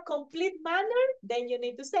you have complete manner, then you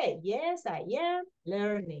need to say, yes, I am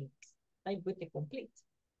learning. I put the complete.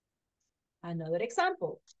 Another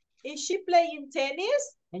example. Is she playing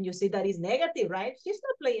tennis? And you see that is negative, right? She's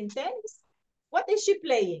not playing tennis. What is she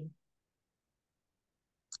playing?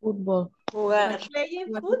 Football. Jugar.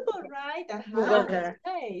 Playing football, right? Jugar.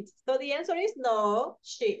 Right. So the answer is no,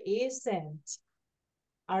 she isn't.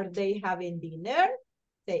 Are they having dinner?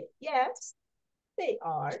 Say yes, they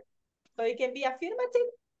are. So it can be affirmative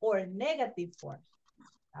or negative form.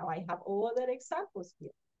 Now I have other examples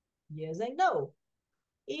here. Yes and no.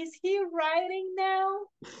 Is he writing now?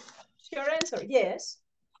 Sure answer, yes,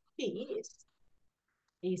 he is.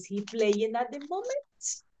 Is he playing at the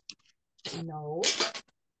moment? No,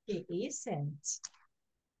 he isn't.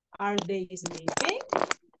 Are they sleeping?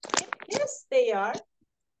 Yes, they are.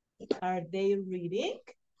 Are they reading?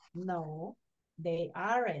 No, they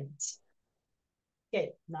aren't.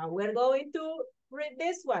 Okay, now we're going to read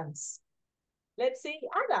these ones. Let's see,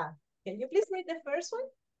 Ada, can you please read the first one?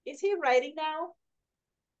 Is he writing now?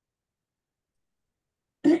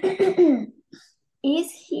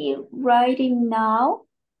 Is he writing now?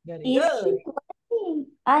 Very Is good. he writing?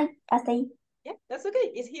 Ay, hasta ahí. Yeah, that's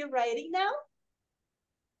okay. Is he writing now?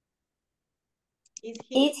 Is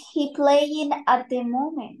Is he playing at the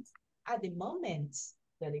moment? At the moment?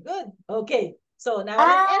 Very good. Okay, so now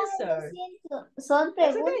Ah, let's lo answer. siento. ¿Son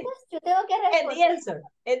That's preguntas? okay. Yo tengo que And the responder. answer.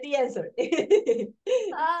 And the answer.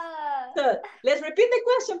 Ah, So let's repeat the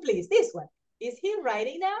question, please. This one. Is he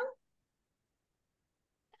writing now?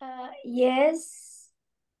 yes.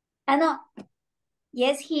 Ah, no.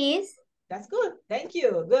 Yes, he is. That's good. Thank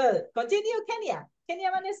you. Good. Continue, Kenya.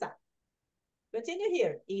 Kenya Vanessa. Continue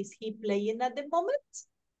here. Is he playing at the moment?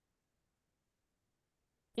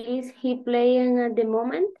 Is he playing at the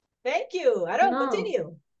moment? Thank you. Aaron, No.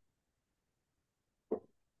 continue.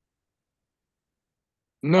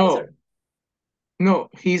 No, Answer. no,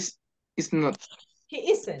 is not.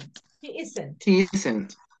 He isn't. He isn't. He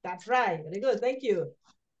isn't. That's right. Very good. Thank you.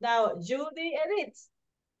 Now, Judy Edith.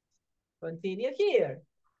 Continue here.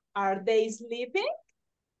 Are they sleeping?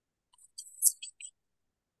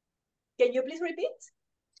 Can you please repeat?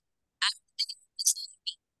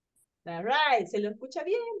 All right. Se lo escucha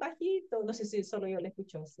bien, bajito. No sé si solo yo lo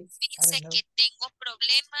escucho así. Fíjense que tengo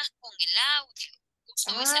problemas con el audio.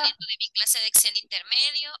 Justo voy saliendo de mi clase de Excel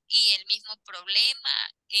intermedio y el mismo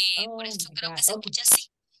problema, por eso creo que se escucha así.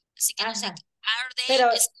 Así que no sé, are they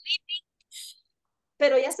sleeping?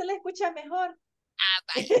 Pero ya se le escucha mejor. Ah,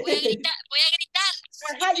 vale, voy a gritar,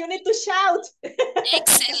 Ajá, you need to shout.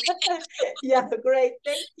 Excellent. Yeah, great,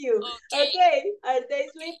 thank you. Okay, are they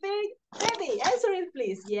sleeping? Debbie, answer it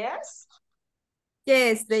please, yes?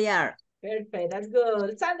 Yes, they are. Perfect, that's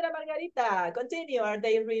good. Sandra Margarita, continue. Are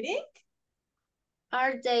they reading?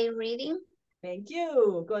 Are they reading? Thank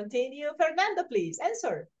you. Continue. Fernando, please,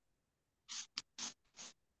 answer.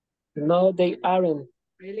 No, they aren't.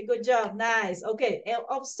 Really good job, nice. Okay,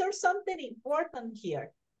 observe something important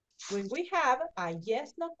here. When we have a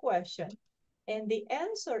yes, no question, and the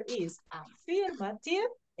answer is affirmative,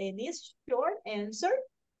 and is short answer,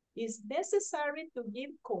 it's necessary to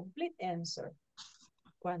give complete answer.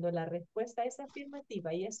 Cuando la respuesta es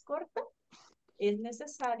afirmativa y es corta, es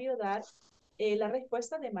necesario dar la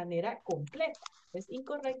respuesta de manera completa. Es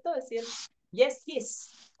incorrecto decir yes,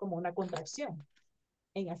 his, como una contracción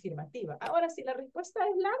en afirmativa. Ahora, si la respuesta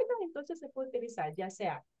es larga, entonces se puede utilizar ya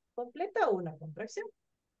sea completa o una contracción.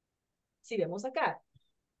 Si vemos acá,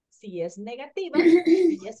 si es negativa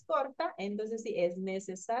y es corta, entonces sí es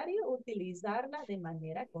necesario utilizarla de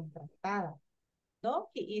manera contractada.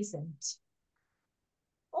 No, he isn't.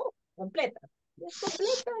 O completa. Si es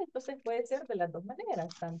completa, entonces puede ser de las dos maneras,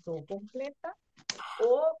 tanto completa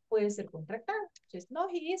o puede ser contractada. Entonces, no,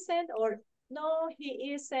 he isn't, or no,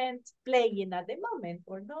 he isn't playing at the moment,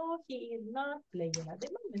 or no, he is not playing at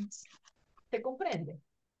the moment. ¿Se comprende?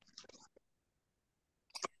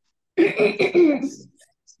 Yes.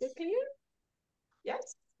 Still clear?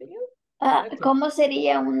 Yes, clear? Okay. ¿Cómo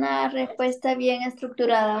sería una respuesta bien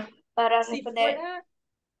estructurada para Si responder? fuera,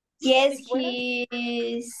 Yes, si fuera, he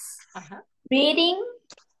is ajá. reading.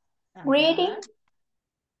 Reading.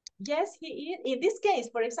 Yes, he is. In this case,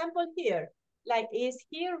 for example, here, like, is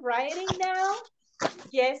he writing now?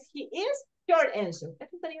 Yes, he is. Short answer.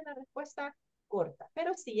 Esta sería una respuesta corta.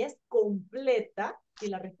 Pero si es completa, si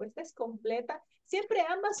la respuesta es completa, siempre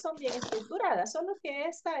ambas son bien estructuradas, solo que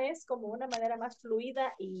esta es como una manera más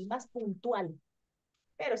fluida y más puntual.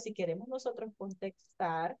 Pero si queremos nosotros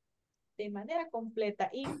contestar de manera completa,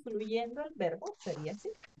 incluyendo el verbo, sería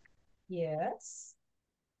así. Yes.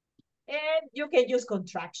 And you can use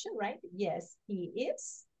contraction, right? Yes, he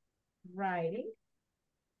is writing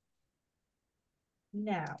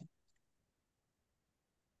now.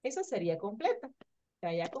 Eso sería completa.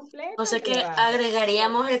 Ya completa. O sea que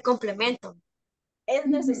agregaríamos el complemento. Es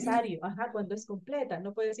necesario, ajá, cuando es completa.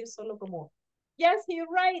 No puede decir solo como, yes, he's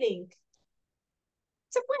writing.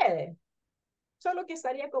 Se puede. Solo que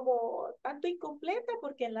estaría como tanto incompleta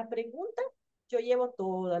porque en la pregunta yo llevo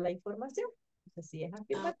toda la información. Entonces, si es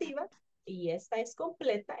afirmativa y esta es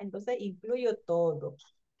completa, entonces incluyo todo.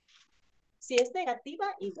 Si es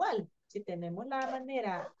negativa, igual. Si tenemos la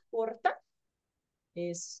manera corta,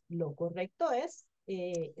 lo correcto es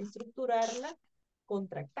estructurarla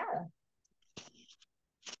contractada.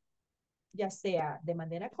 Ya sea de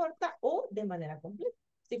manera corta o de manera completa.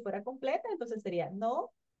 Si fuera completa, entonces sería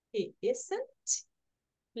no, he isn't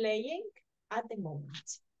playing at the moment.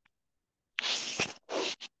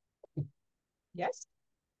 Yes?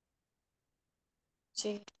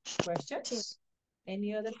 Sí. Questions? Sí.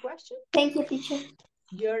 Any other question? Thank you, teacher.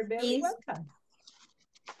 You're very welcome.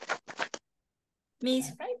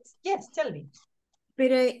 Miss. Right. Yes, tell me.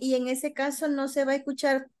 Pero, y en ese caso no se va a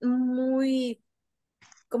escuchar muy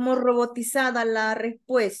como robotizada la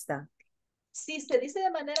respuesta. Si se dice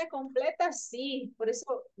de manera completa, sí. Por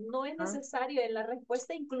eso no es necesario en la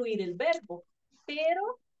respuesta incluir el verbo,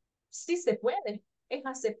 pero sí se puede. Es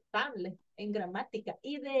aceptable en gramática.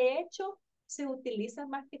 Y de hecho, se utiliza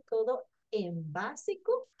más que todo en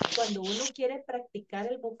básico cuando uno quiere practicar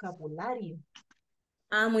el vocabulario.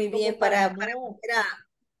 Ah, muy Como bien, para para no... volver a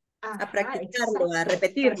Ajá, practicarlo, a exacto. Para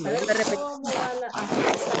repetirlo. saber Una repetición. cómo va la...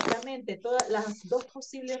 Ajá, exactamente. Todas las dos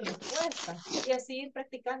posibles respuestas. Y así ir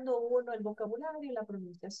practicando uno el vocabulario, la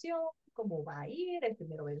pronunciación, cómo va a ir. El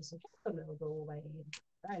primero va a ir el sujeto, luego va a ir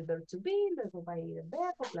el verbo to be, luego va a ir el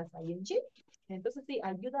verbo plus ing. Entonces sí,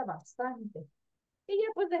 ayuda bastante. Y ya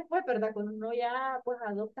pues después, ¿verdad? Cuando uno ya pues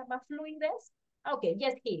adopta más fluidez. Ok,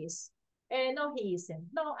 yes, he is. No, he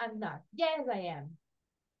isn't. No, I'm not. Yes, I am.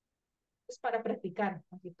 Es para practicar,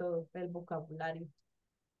 aquí todo, el vocabulario.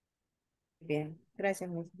 Bien, gracias,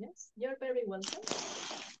 Miss. Yes, you're very welcome.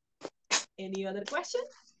 Any other question?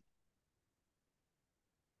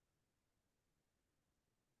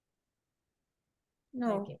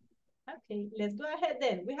 No. Okay. Okay, let's go ahead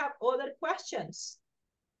then. We have other questions.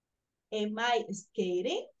 Am I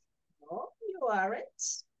skating? No, you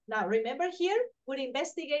aren't. Now, remember here, we're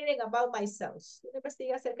investigating about myself. Uno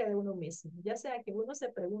investiga acerca de uno mismo. Ya sea que uno se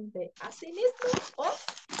pregunte a sí mismo o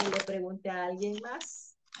que le pregunte a alguien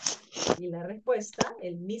más. Y la respuesta,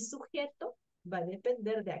 mi sujeto, va a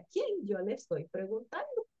depender de a quién yo le estoy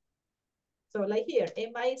preguntando. So, like here,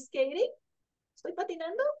 am I skating? ¿Estoy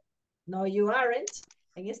patinando? No, you aren't.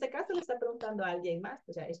 En este caso le está preguntando a alguien más.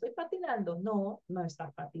 O sea, ¿estoy patinando? No, no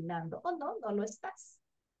estás patinando. O no, no lo estás.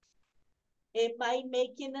 Am I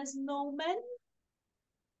making a snowman?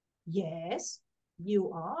 Yes,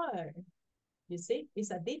 you are. You see,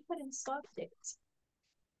 it's a different subject.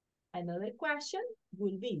 Another question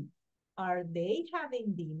will be, are they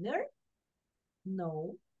having dinner?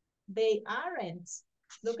 No, they aren't.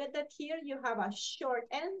 Look at that here. You have a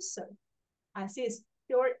short answer. As is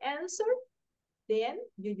short answer, then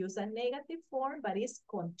you use a negative form, but it's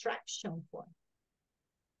contraction form.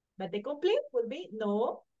 But the complete will be,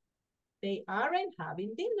 no, they aren't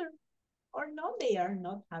having dinner. Or no, they are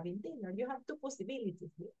not having dinner. You have two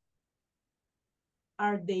possibilities here.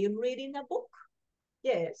 Are they reading a book?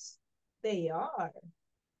 Yes, they are.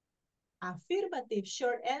 Affirmative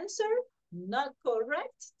short answer, not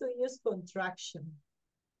correct to use contraction.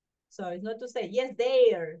 So it's not to say, yes,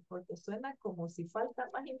 there, porque suena como si falta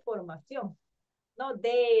más información. No,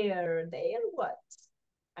 there what?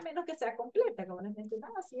 A menos que sea completa, como les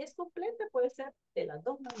mencionaba, si es completa puede ser de las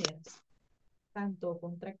dos maneras. Tanto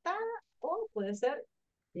contractada o puede ser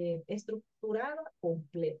estructurada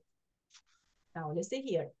completa. Now let's see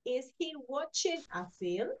here. Is he watching a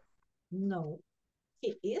film? No,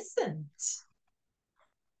 he isn't.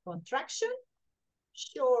 Contraction,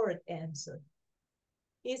 short answer.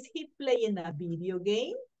 Is he playing a video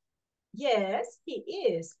game? Yes, he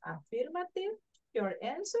is. Affirmative, short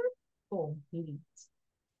answer, complete.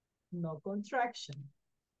 No contraction.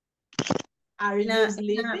 Are you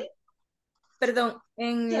sleeping? Perdón,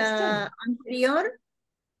 en Yes, la anterior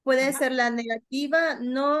puede ser la negativa,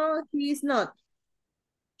 no, he is not.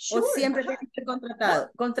 Sure, o siempre tiene que ser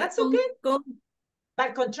contratado. No, that's okay.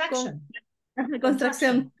 By contraction.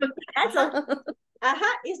 Contracción.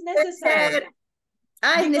 It's necessary.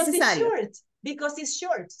 Es necesario. Because it's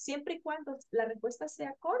short. Siempre y cuando la respuesta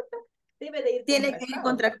sea corta, debe de ir tiene que ir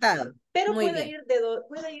contractado. Pero Muy puede bien. ir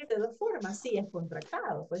de dos formas. Sí, es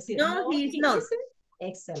contractado. Puede decir, no, he isn't.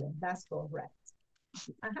 Excellent, that's correct.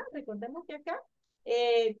 Recordemos que acá,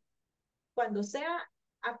 cuando sea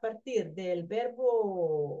a partir del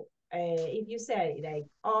verbo, if you say like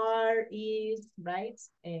are, is, right,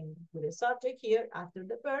 and with the subject here after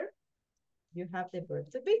the verb, you have the verb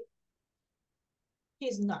to be.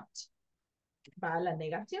 He's not. Va a la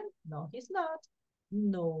negación. No, he's not.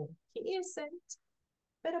 No, he isn't.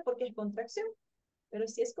 Pero porque es contracción. Pero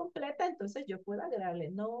si es completa, entonces yo puedo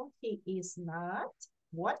agregarle, no, he is not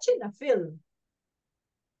watching a film.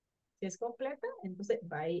 Si es completa, entonces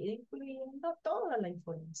va a ir incluyendo toda la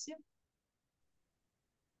información.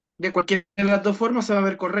 De cualquiera de las dos formas se va a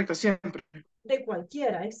ver correcta siempre. De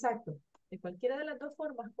cualquiera, exacto. De cualquiera de las dos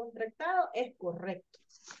formas, contractado es correcto.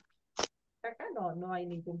 Acá no hay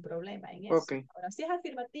ningún problema en eso. Okay. Ahora, si es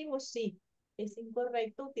afirmativo, sí. Es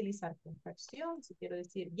incorrecto utilizar contracción. Si quiero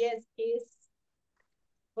decir, yes, is.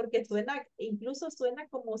 Porque incluso suena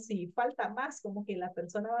como si falta más, como que la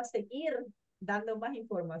persona va a seguir dando más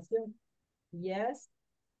información. Yes,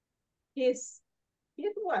 his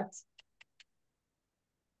what?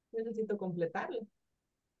 Necesito completarlo.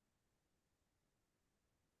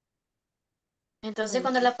 Entonces,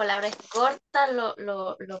 cuando la palabra es corta, lo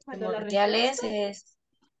Cuando la primordial respuesta es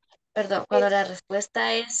Perdón, cuando la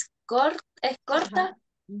respuesta es corta, Ajá.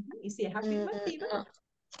 Y si es afirmativa, no,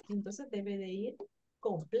 entonces debe de ir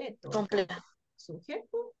completo. completa.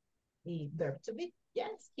 Sujeto y verb to be.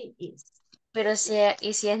 Yes, he is. Pero si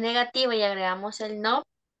es negativo y agregamos el no,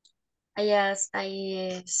 ahí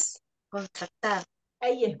es contractado.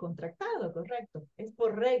 Ahí es contractado, correcto. Es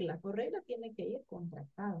por regla. Por regla tiene que ir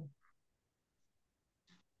contractado.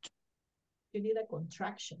 You need a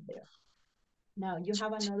contraction there. Now you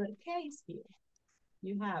have another case here.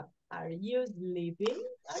 You have, are you sleeping?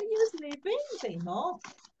 Are you sleeping? Say, no,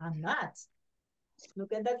 I'm not.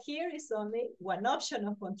 Look at that here is only one option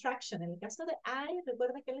of contraction. En el caso de I,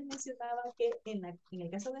 recuerda que les mencionaba que en el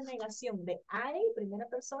caso de negación de I, primera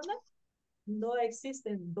persona, no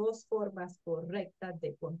existen dos formas correctas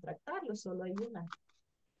de contractarlo, solo hay una.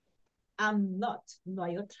 I'm not, no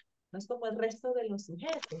hay otra. No es como el resto de los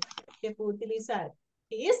sujetos que puedo utilizar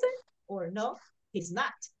he isn't or no, he's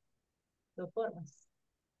not. Dos formas.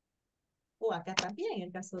 O acá también, en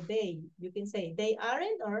el caso they, you can say they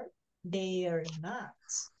aren't or they are not.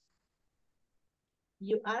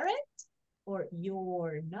 You aren't or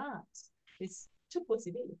you're not. It's two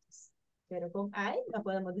possibilities. Pero con I no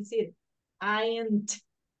podemos decir I ain't.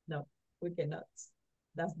 No, we cannot.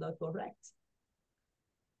 That's not correct.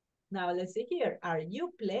 Now let's see here. Are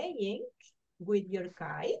you playing with your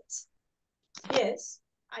kite? Yes,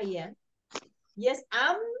 I am. Yes,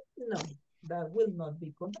 no, that will not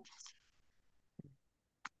be correct.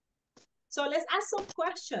 So let's ask some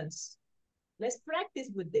questions. Let's practice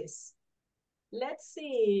with this. Let's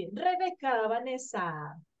see. Rebecca,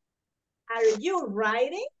 Vanessa, are you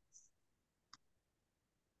writing?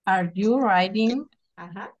 Are you writing?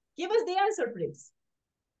 Uh-huh. Give us the answer, please.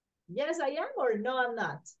 Yes, I am, or no, I'm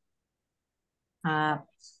not?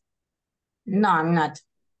 No, I'm not.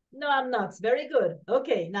 No, I'm not. Very good.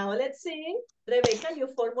 Okay, now let's see. Rebecca, you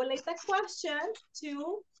formulate a question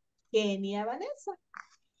to Kenia, Vanessa.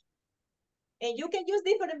 And you can use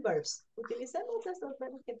different verbs. Utilicemos estos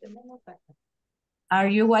verbos que tenemos acá. Are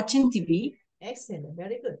you watching TV? Excellent,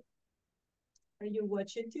 very good. Are you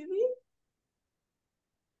watching TV?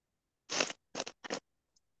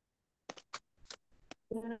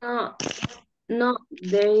 No,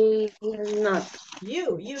 they are not.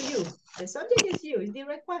 You. The subject is you. It's the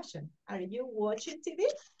right question. Are you watching TV?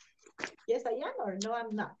 Yes, I am, or no,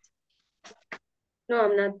 I'm not? No,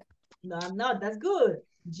 I'm not. No, I'm not. That's good.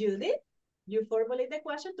 Judith, you formulate the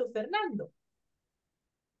question to Fernando.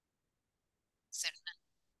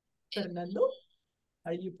 Fernando,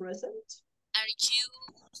 are you present? Are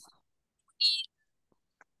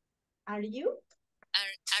you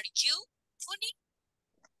funny?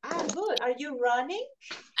 Ah, good. Are you running?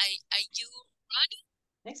 Are you running?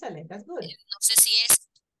 Excellent. That's good. No sé si es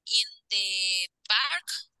in the park.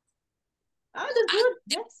 Ah, that's good.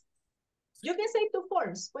 Yes. You can say two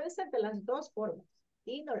forms. Puede ser de las dos formas.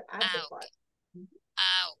 In or at the park.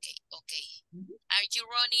 Okay. Are you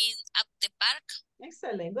running at the park?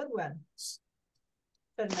 Excellent. Good one.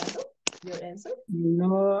 Fernando, your answer?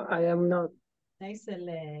 No, I am not.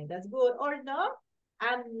 Excellent. That's good. Or no,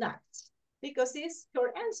 I'm not. Because it's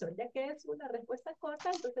your answer. Ya que es una respuesta corta,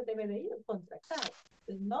 entonces debe de ir contractado.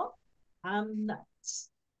 No, I'm not.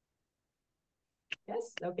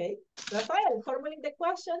 Yes, okay. Rafael, formulating the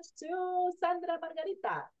questions to Sandra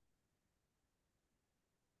Margarita.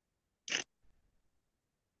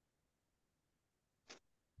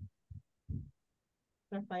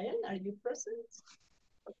 Rafael, are you present?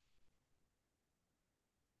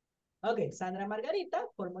 Okay, Sandra Margarita,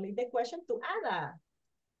 formulate the question to Ada.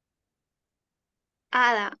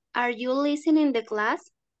 Ada, are you listening the class?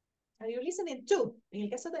 Are you listening to? En el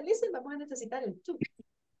caso de listen, vamos a necesitar el to.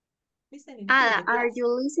 Listening Ada, to the are class. you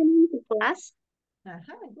listening to class?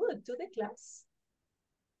 Good, to the class.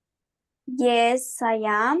 Yes, I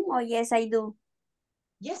am, or yes, I do.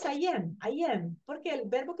 Yes, I am. Porque el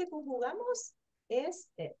verbo que conjugamos es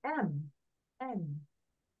am. El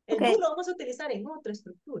Okay. do lo vamos a utilizar en otra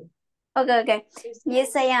estructura. Okay.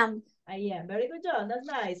 Yes, I am. I am. Very good job. That's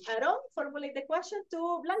nice. Aaron, formulate the question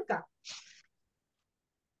to Blanca.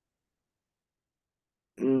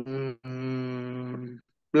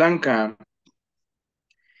 Blanca,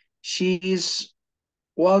 she is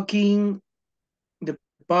walking the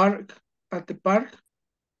park at the park.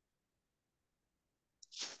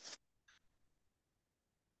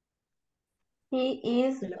 He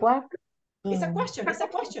is walking. It's a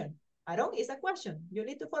question. Aaron, it's a question. You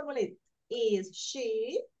need to formulate. Is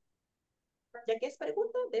she? Ya que es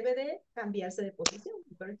pregunta, debe de cambiarse de posición.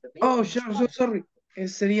 Oh, sure, so sorry.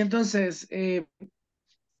 Sería entonces,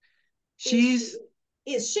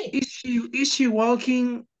 Is she is she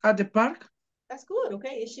walking at the park? That's good,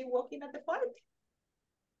 okay? Is she walking at the park?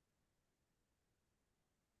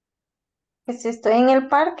 Si estoy en el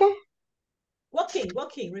parque.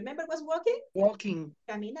 Walking. Remember what's walking? Walking.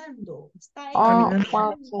 Caminando. Está Oh,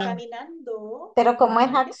 Caminando. caminando. pero como es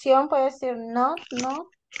acción, puedo decir no.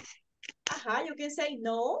 Ajá, you can say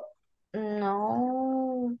no.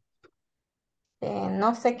 No.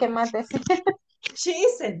 No sé qué más decir. She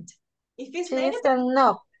isn't. If it's She negative, isn't,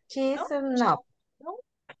 no. She no. isn't, no. No,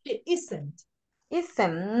 she isn't.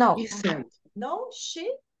 Isn't, no. Isn't. No,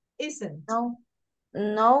 she isn't. No.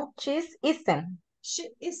 No, she isn't. She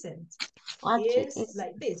isn't. She It's isn't.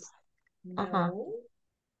 like this. Ajá. No,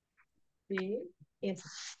 she isn't.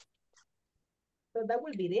 So that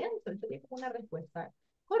will be the answer. Sería como una respuesta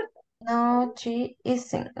corta. No, she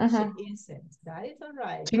isn't. Ajá. She isn't. That is all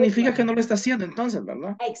right. Significa que no lo está haciendo entonces,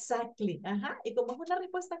 ¿verdad? Exactly. Ajá. Y como es una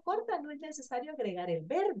respuesta corta, no es necesario agregar el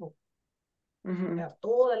verbo.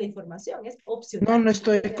 Toda la información es opcional. No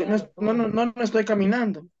estoy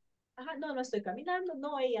caminando. Ajá, no estoy caminando.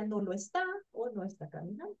 No, ella no lo está o no está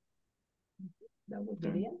caminando. That would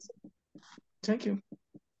be the answer. Thank you.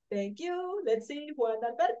 Thank you. Let's see. Juan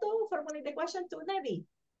Alberto, formulate the question to Nevi.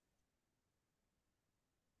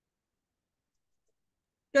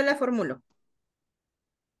 Yo la formulo.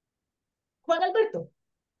 Juan Alberto,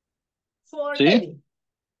 for ¿Sí? Nevi.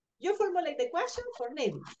 You formulate the question for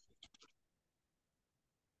Nevi.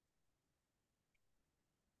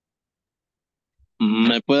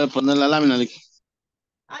 ¿Me puede poner la lámina?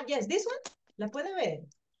 Ah, yes, this one. La puede ver.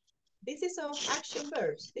 This is of action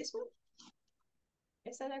verbs. This one.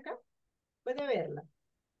 ¿Esa de acá? ¿Puede verla?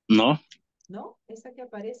 No. ¿No? Esa que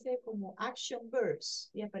aparece como action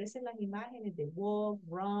verbs. Y aparecen las imágenes de walk,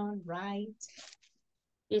 run, write.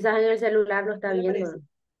 Quizás en el celular lo está ¿Qué le viendo. parece?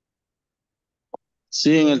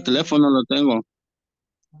 Sí, en el teléfono lo tengo.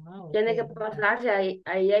 Ah, Tiene que okay. pasarse,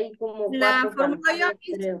 ahí hay como La 4 formulo yo, pantallas,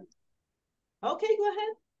 please. creo. Okay, go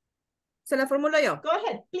ahead. Se la formulo yo. Go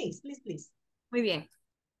ahead, please. Muy bien.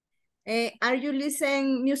 Are you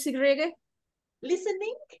listening music reggae?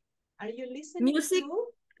 Listening? Are you listening Music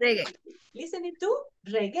to? reggae. Listening to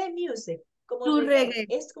reggae music. Como To reggae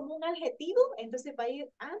reggae. es como un adjetivo, entonces va a ir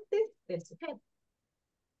antes del sujeto.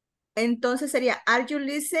 Entonces sería, are you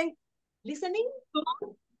listening Listening?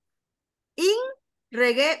 in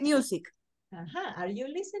reggae music? Ajá. Are you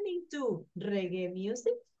listening to reggae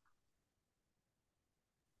music?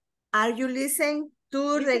 Are you listening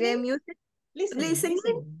to reggae music?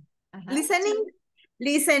 Listening. Ajá.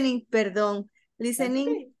 Listening, perdón. Listening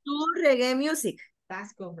okay. to reggae music.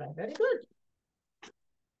 That's correct. Very good.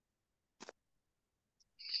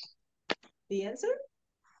 The answer?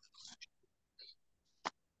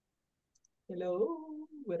 Hello,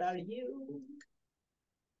 where are you?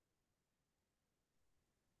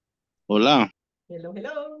 Hola.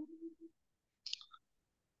 Hello.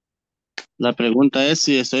 La pregunta es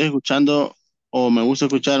si estoy escuchando o me gusta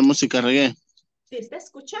escuchar música reggae. Si está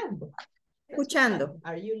escuchando. Escuchando.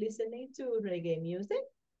 Are you listening to reggae music?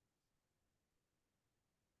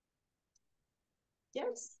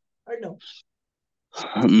 Yes or no?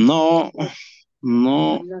 No.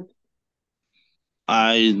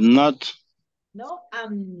 I not. No,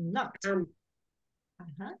 I'm not.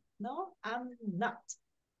 Ajá. No, I'm not.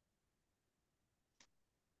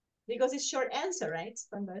 Because it's short answer, right?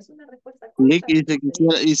 Cuando es una respuesta corta.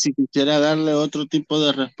 Y si quisiera darle otro tipo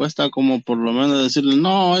de respuesta, como por lo menos decirle,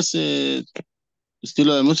 no, ese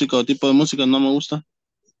estilo de música o tipo de música no me gusta.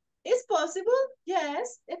 It's possible,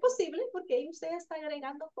 yes, es posible porque ahí usted está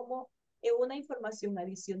agregando como una información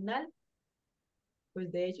adicional. Pues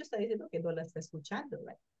de hecho está diciendo que no la está escuchando,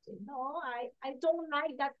 right? So, no, I don't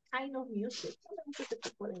like that kind of music. No me gusta ese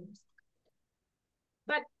tipo de música.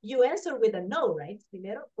 But you answer with a no, right?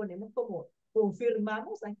 Primero ponemos como,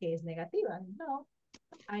 confirmamos a que es negativa. No,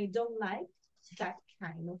 I don't like that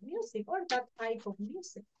kind of music or that type of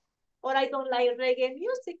music. Or I don't like reggae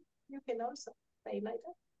music. You can also say like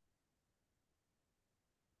that.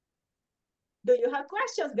 Do you have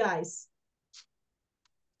questions, guys?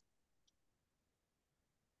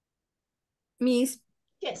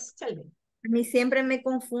 Yes, tell me. A mí siempre me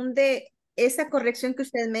confunde esa corrección que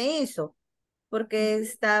usted me hizo, porque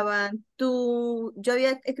yo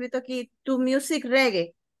había escrito aquí tu music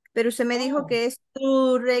reggae, pero usted me dijo que es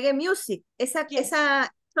tu reggae music. Eso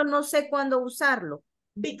no sé cuándo usarlo.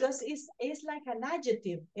 Because it's like an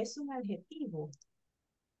adjective, es un adjetivo.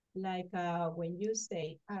 Like when you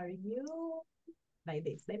say, are you, like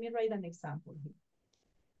this. Let me write an example here.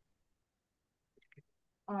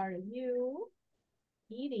 Are you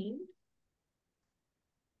eating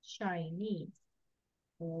Chinese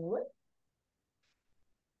food?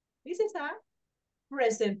 This is a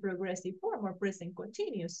present progressive form or present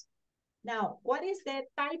continuous. Now, what is the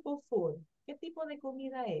type of food? ¿Qué tipo de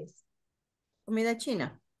comida es? Comida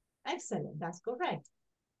china. Excellent, that's correct.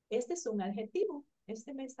 Este es un adjetivo.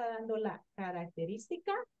 Este me está dando la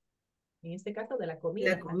característica, en este caso de la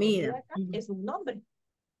comida. La comida. Acá es un nombre.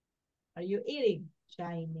 Are you eating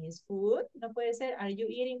Chinese food? No puede ser, are you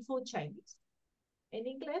eating food Chinese? En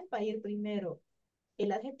inglés va a ir primero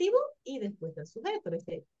el adjetivo y después el sujeto.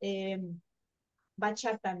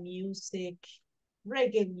 Bachata music,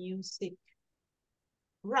 reggae music,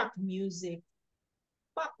 rock music,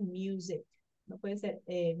 pop music. No puede ser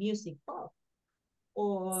music pop.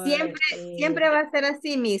 O, Siempre va a ser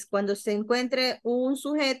así, Miss. Cuando se encuentre un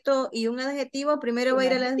sujeto y un adjetivo, primero va a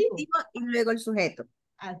ir el adjetivo y luego el sujeto.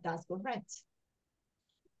 That's correct.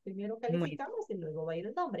 Primero calificamos y luego va a ir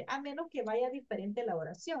el nombre. A menos que vaya diferente la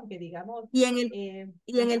oración, que digamos... Y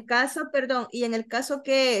en el caso, perdón, y en el caso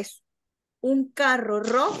que es un carro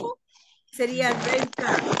rojo, sería red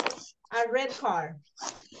car. A red car.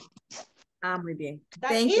 Ah, muy bien. That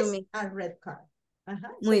Thank you, is Miss. a red car. Muy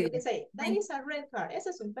So you bien. can say, that is a red car. Ese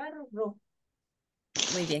es un carro rojo.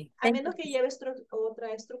 Muy bien. A menos que lleve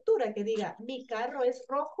otra estructura que diga, mi carro es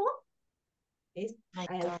rojo.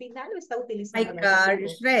 Al final lo está utilizando. My car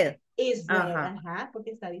is red. Is red, Ajá.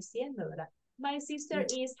 porque está diciendo, ¿verdad? My sister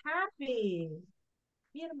is happy.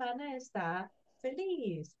 Mi hermana está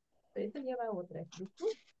feliz. Esto lleva otra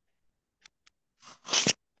estructura.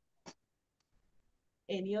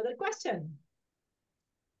 Any other question?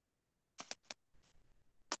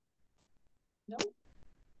 No?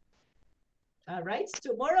 All right,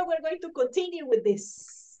 tomorrow we're going to continue with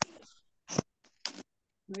this.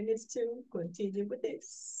 We need to continue with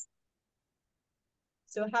this.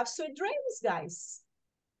 So have sweet dreams, guys.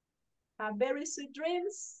 Have very sweet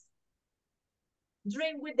dreams.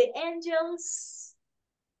 Dream with the angels.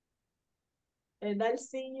 And I'll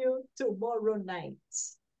see you tomorrow night.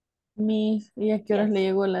 Miss, ¿y a qué horas le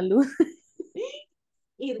llegó la luz?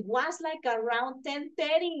 It was like around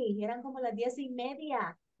 10:30. Eran como las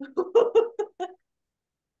 10:30.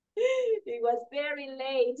 It was very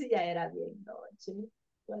late. Ya era bien noche. It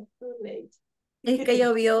was too late. Es que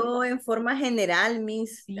llovió en forma general,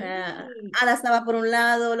 Miss. Sí. Ada estaba por un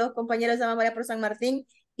lado, los compañeros estaban María por San Martín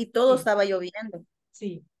y todo estaba lloviendo.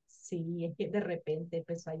 Sí, sí, es que de repente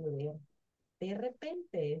empezó a llover. De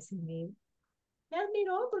repente, sí, me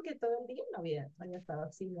admiró porque todo el día no había estado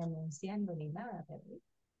así ni anunciando ni nada. ¿Verdad?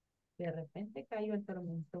 De repente cayó el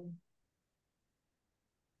tormentón.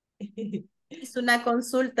 Es una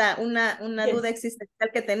consulta, una Yes. duda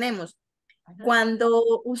existencial que tenemos. Ajá. Cuando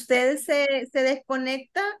usted se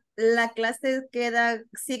desconecta, la clase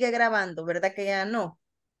sigue grabando, ¿verdad que ya no?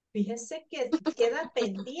 Fíjese que queda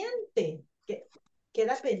pendiente,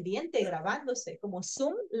 queda pendiente grabándose, como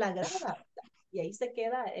Zoom la graba. Y ahí se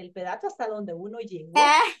queda el pedazo hasta donde uno llegó.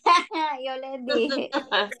 Yo les dije.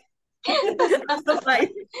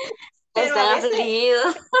 Pero a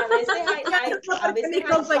veces mi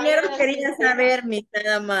compañero quería saber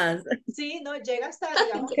nada más. Sí, no, llega hasta,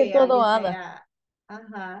 digamos, que todo alguien Ada.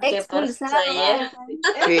 Ajá. Expulsado.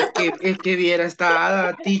 Que viera esta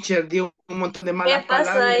Ada, teacher, dio un montón de malas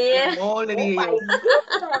palabras. No, le dije yo.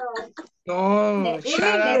 No, shut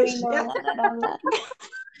up.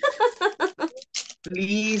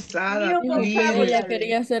 Please, Ada, please. Ella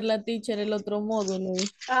quería hacer la teacher el otro módulo.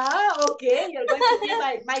 Ok, you're going to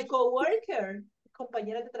be my coworker.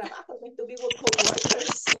 Compañera de trabajo, going to be with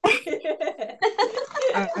coworkers.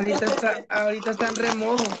 Ahorita está en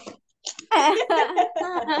remojo.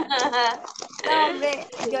 No, hombre,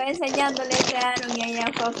 yo enseñándole a Aaron y ella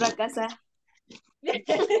fue a fracasar.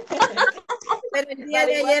 Pero el día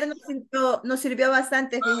de ayer nos sirvió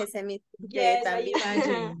bastante, fíjese, que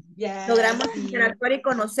también logramos interactuar y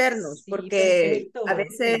conocernos, porque perfecto. a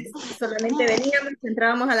veces solamente veníamos,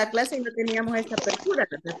 entrábamos a la clase y no teníamos esta apertura,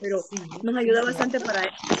 ¿verdad? Pero nos ayudó bastante para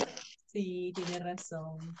eso. Sí, tiene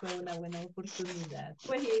razón, fue una buena oportunidad.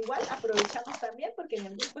 Pues igual aprovechamos también porque en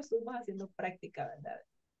el grupo estuvimos haciendo práctica, ¿verdad?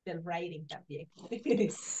 Del writing también.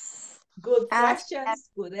 Good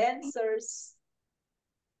questions, good answers.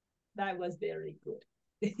 That was very good.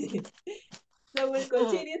 So we'll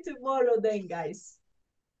continue tomorrow then, guys.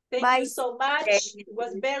 Thank you so much. It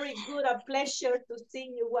was very good, a pleasure to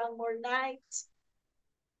see you one more night.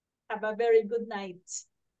 Have a very good night.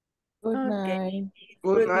 Good night.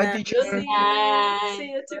 Good night, teacher. See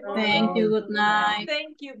you tomorrow. Thank you. Good night.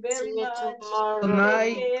 Thank you very much. Good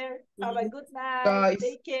night. Take care. Have a good night. Guys.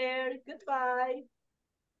 Take care. Goodbye.